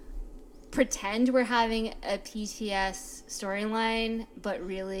to pretend we're having a PTS storyline, but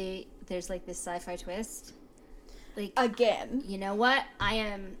really there's like this sci-fi twist. Like, again, you know what?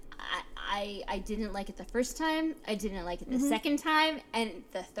 I didn't like it the first time. I didn't like it the second time, and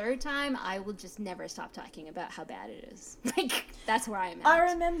the third time, I will just never stop talking about how bad it is. Like, that's where I am at.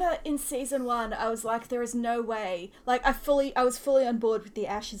 I remember in season 1, I was like, there is no way. Like, I was fully on board with the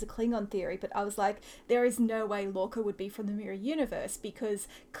Ash is a Klingon theory, but I was like, there is no way Lorca would be from the Mirror Universe, because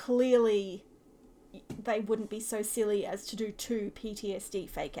clearly they wouldn't be so silly as to do 2 PTSD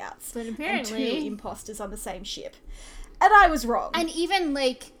fake outs. But apparently, and 2 imposters on the same ship. And I was wrong. And even,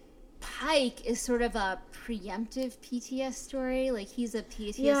 like, Pike is sort of a preemptive PTS story. Like, he's a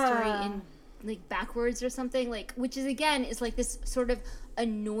PTS story like backwards or something, like, which is again is like this sort of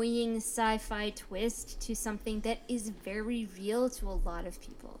annoying sci-fi twist to something that is very real to a lot of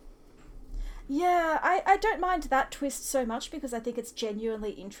people. Yeah, I don't mind that twist so much because I think it's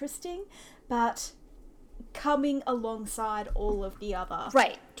genuinely interesting, but coming alongside all of the other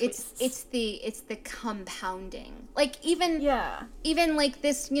twists. It's the compounding, like even like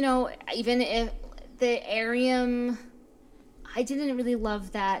this, even if the Arium, I didn't really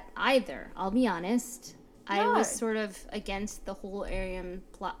love that either, I'll be honest. No. I was sort of against the whole Arium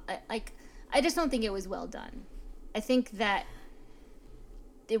plot. Like, I just don't think it was well done. I think that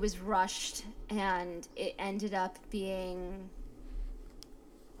it was rushed and it ended up being,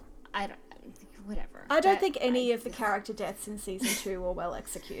 whatever. I don't think any of the character deaths in season 2 were well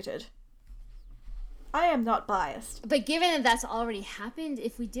executed. I am not biased. But given that that's already happened,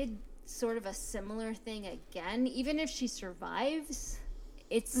 if we did sort of a similar thing again, even if she survives,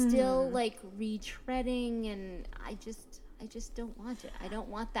 it's still like retreading, and I just don't want it. I don't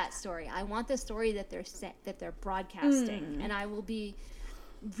want that story. I want the story that they're broadcasting, and I will be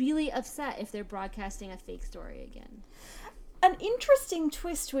really upset if they're broadcasting a fake story again. An interesting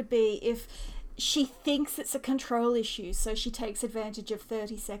twist would be if she thinks it's a control issue, so she takes advantage of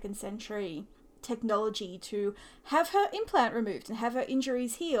 32nd century technology to have her implant removed and have her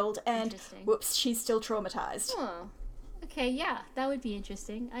injuries healed, and whoops, she's still traumatized. Oh, okay, yeah, that would be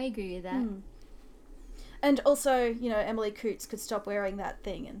interesting. I agree with that. And also, Emily Coots could stop wearing that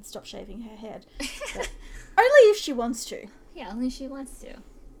thing and stop shaving her head. But only if she wants to. Yeah, only if she wants to.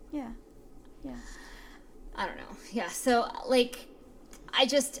 Yeah. I don't know. Yeah, so, like,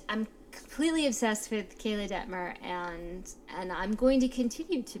 I'm completely obsessed with Kayla Detmer, and I'm going to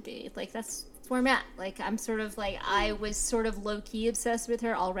continue to be. Like, that's where I'm at. Like, I'm sort of, like, I was sort of low-key obsessed with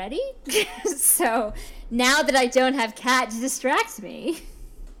her already. So, now that I don't have Kat to distract me,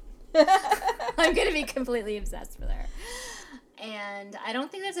 I'm going to be completely obsessed with her. And I don't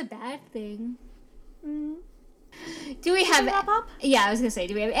think that's a bad thing. Do we have... wrap up? Yeah, I was going to say,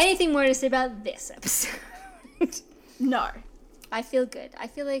 do we have anything more to say about this episode? No. I feel good. I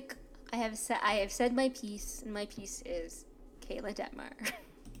feel like I have said my piece, and my piece is Kayla Detmer.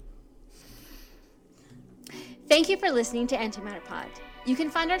 Thank you for listening to Antimatter Pod. You can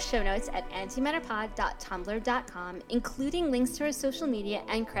find our show notes at antimatterpod.tumblr.com, including links to our social media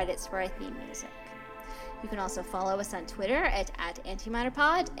and credits for our theme music. You can also follow us on Twitter at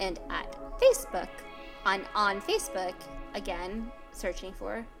antimatterpod and at Facebook. On Facebook, again, searching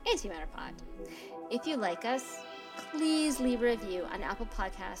for Antimatter Pod. If you like us, please leave a review on Apple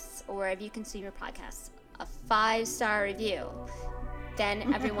Podcasts or wherever you consume your podcasts. A 5-star review.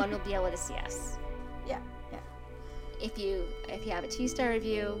 Then everyone will be able to see us. Yeah. If you have a 2-star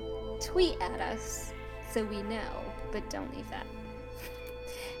review, tweet at us so we know, but don't leave that.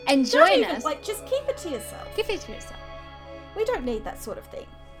 And join us. Just keep it to yourself. Keep it to yourself. We don't need that sort of thing.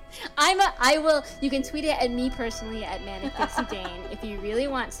 You can tweet it at me personally at Manic Pixie Dane if you really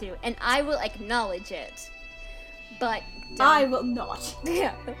want to, and I will acknowledge it. But I will not.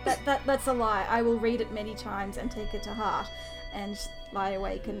 Yeah. That's a lie. I will read it many times and take it to heart and lie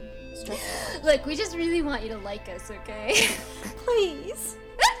awake and stress out. Look, we just really want you to like us, okay? Please.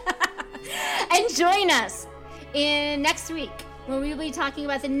 And join us in next week when we will be talking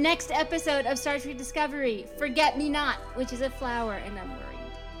about the next episode of Star Trek Discovery, Forget Me Not, which is a flower, and I'm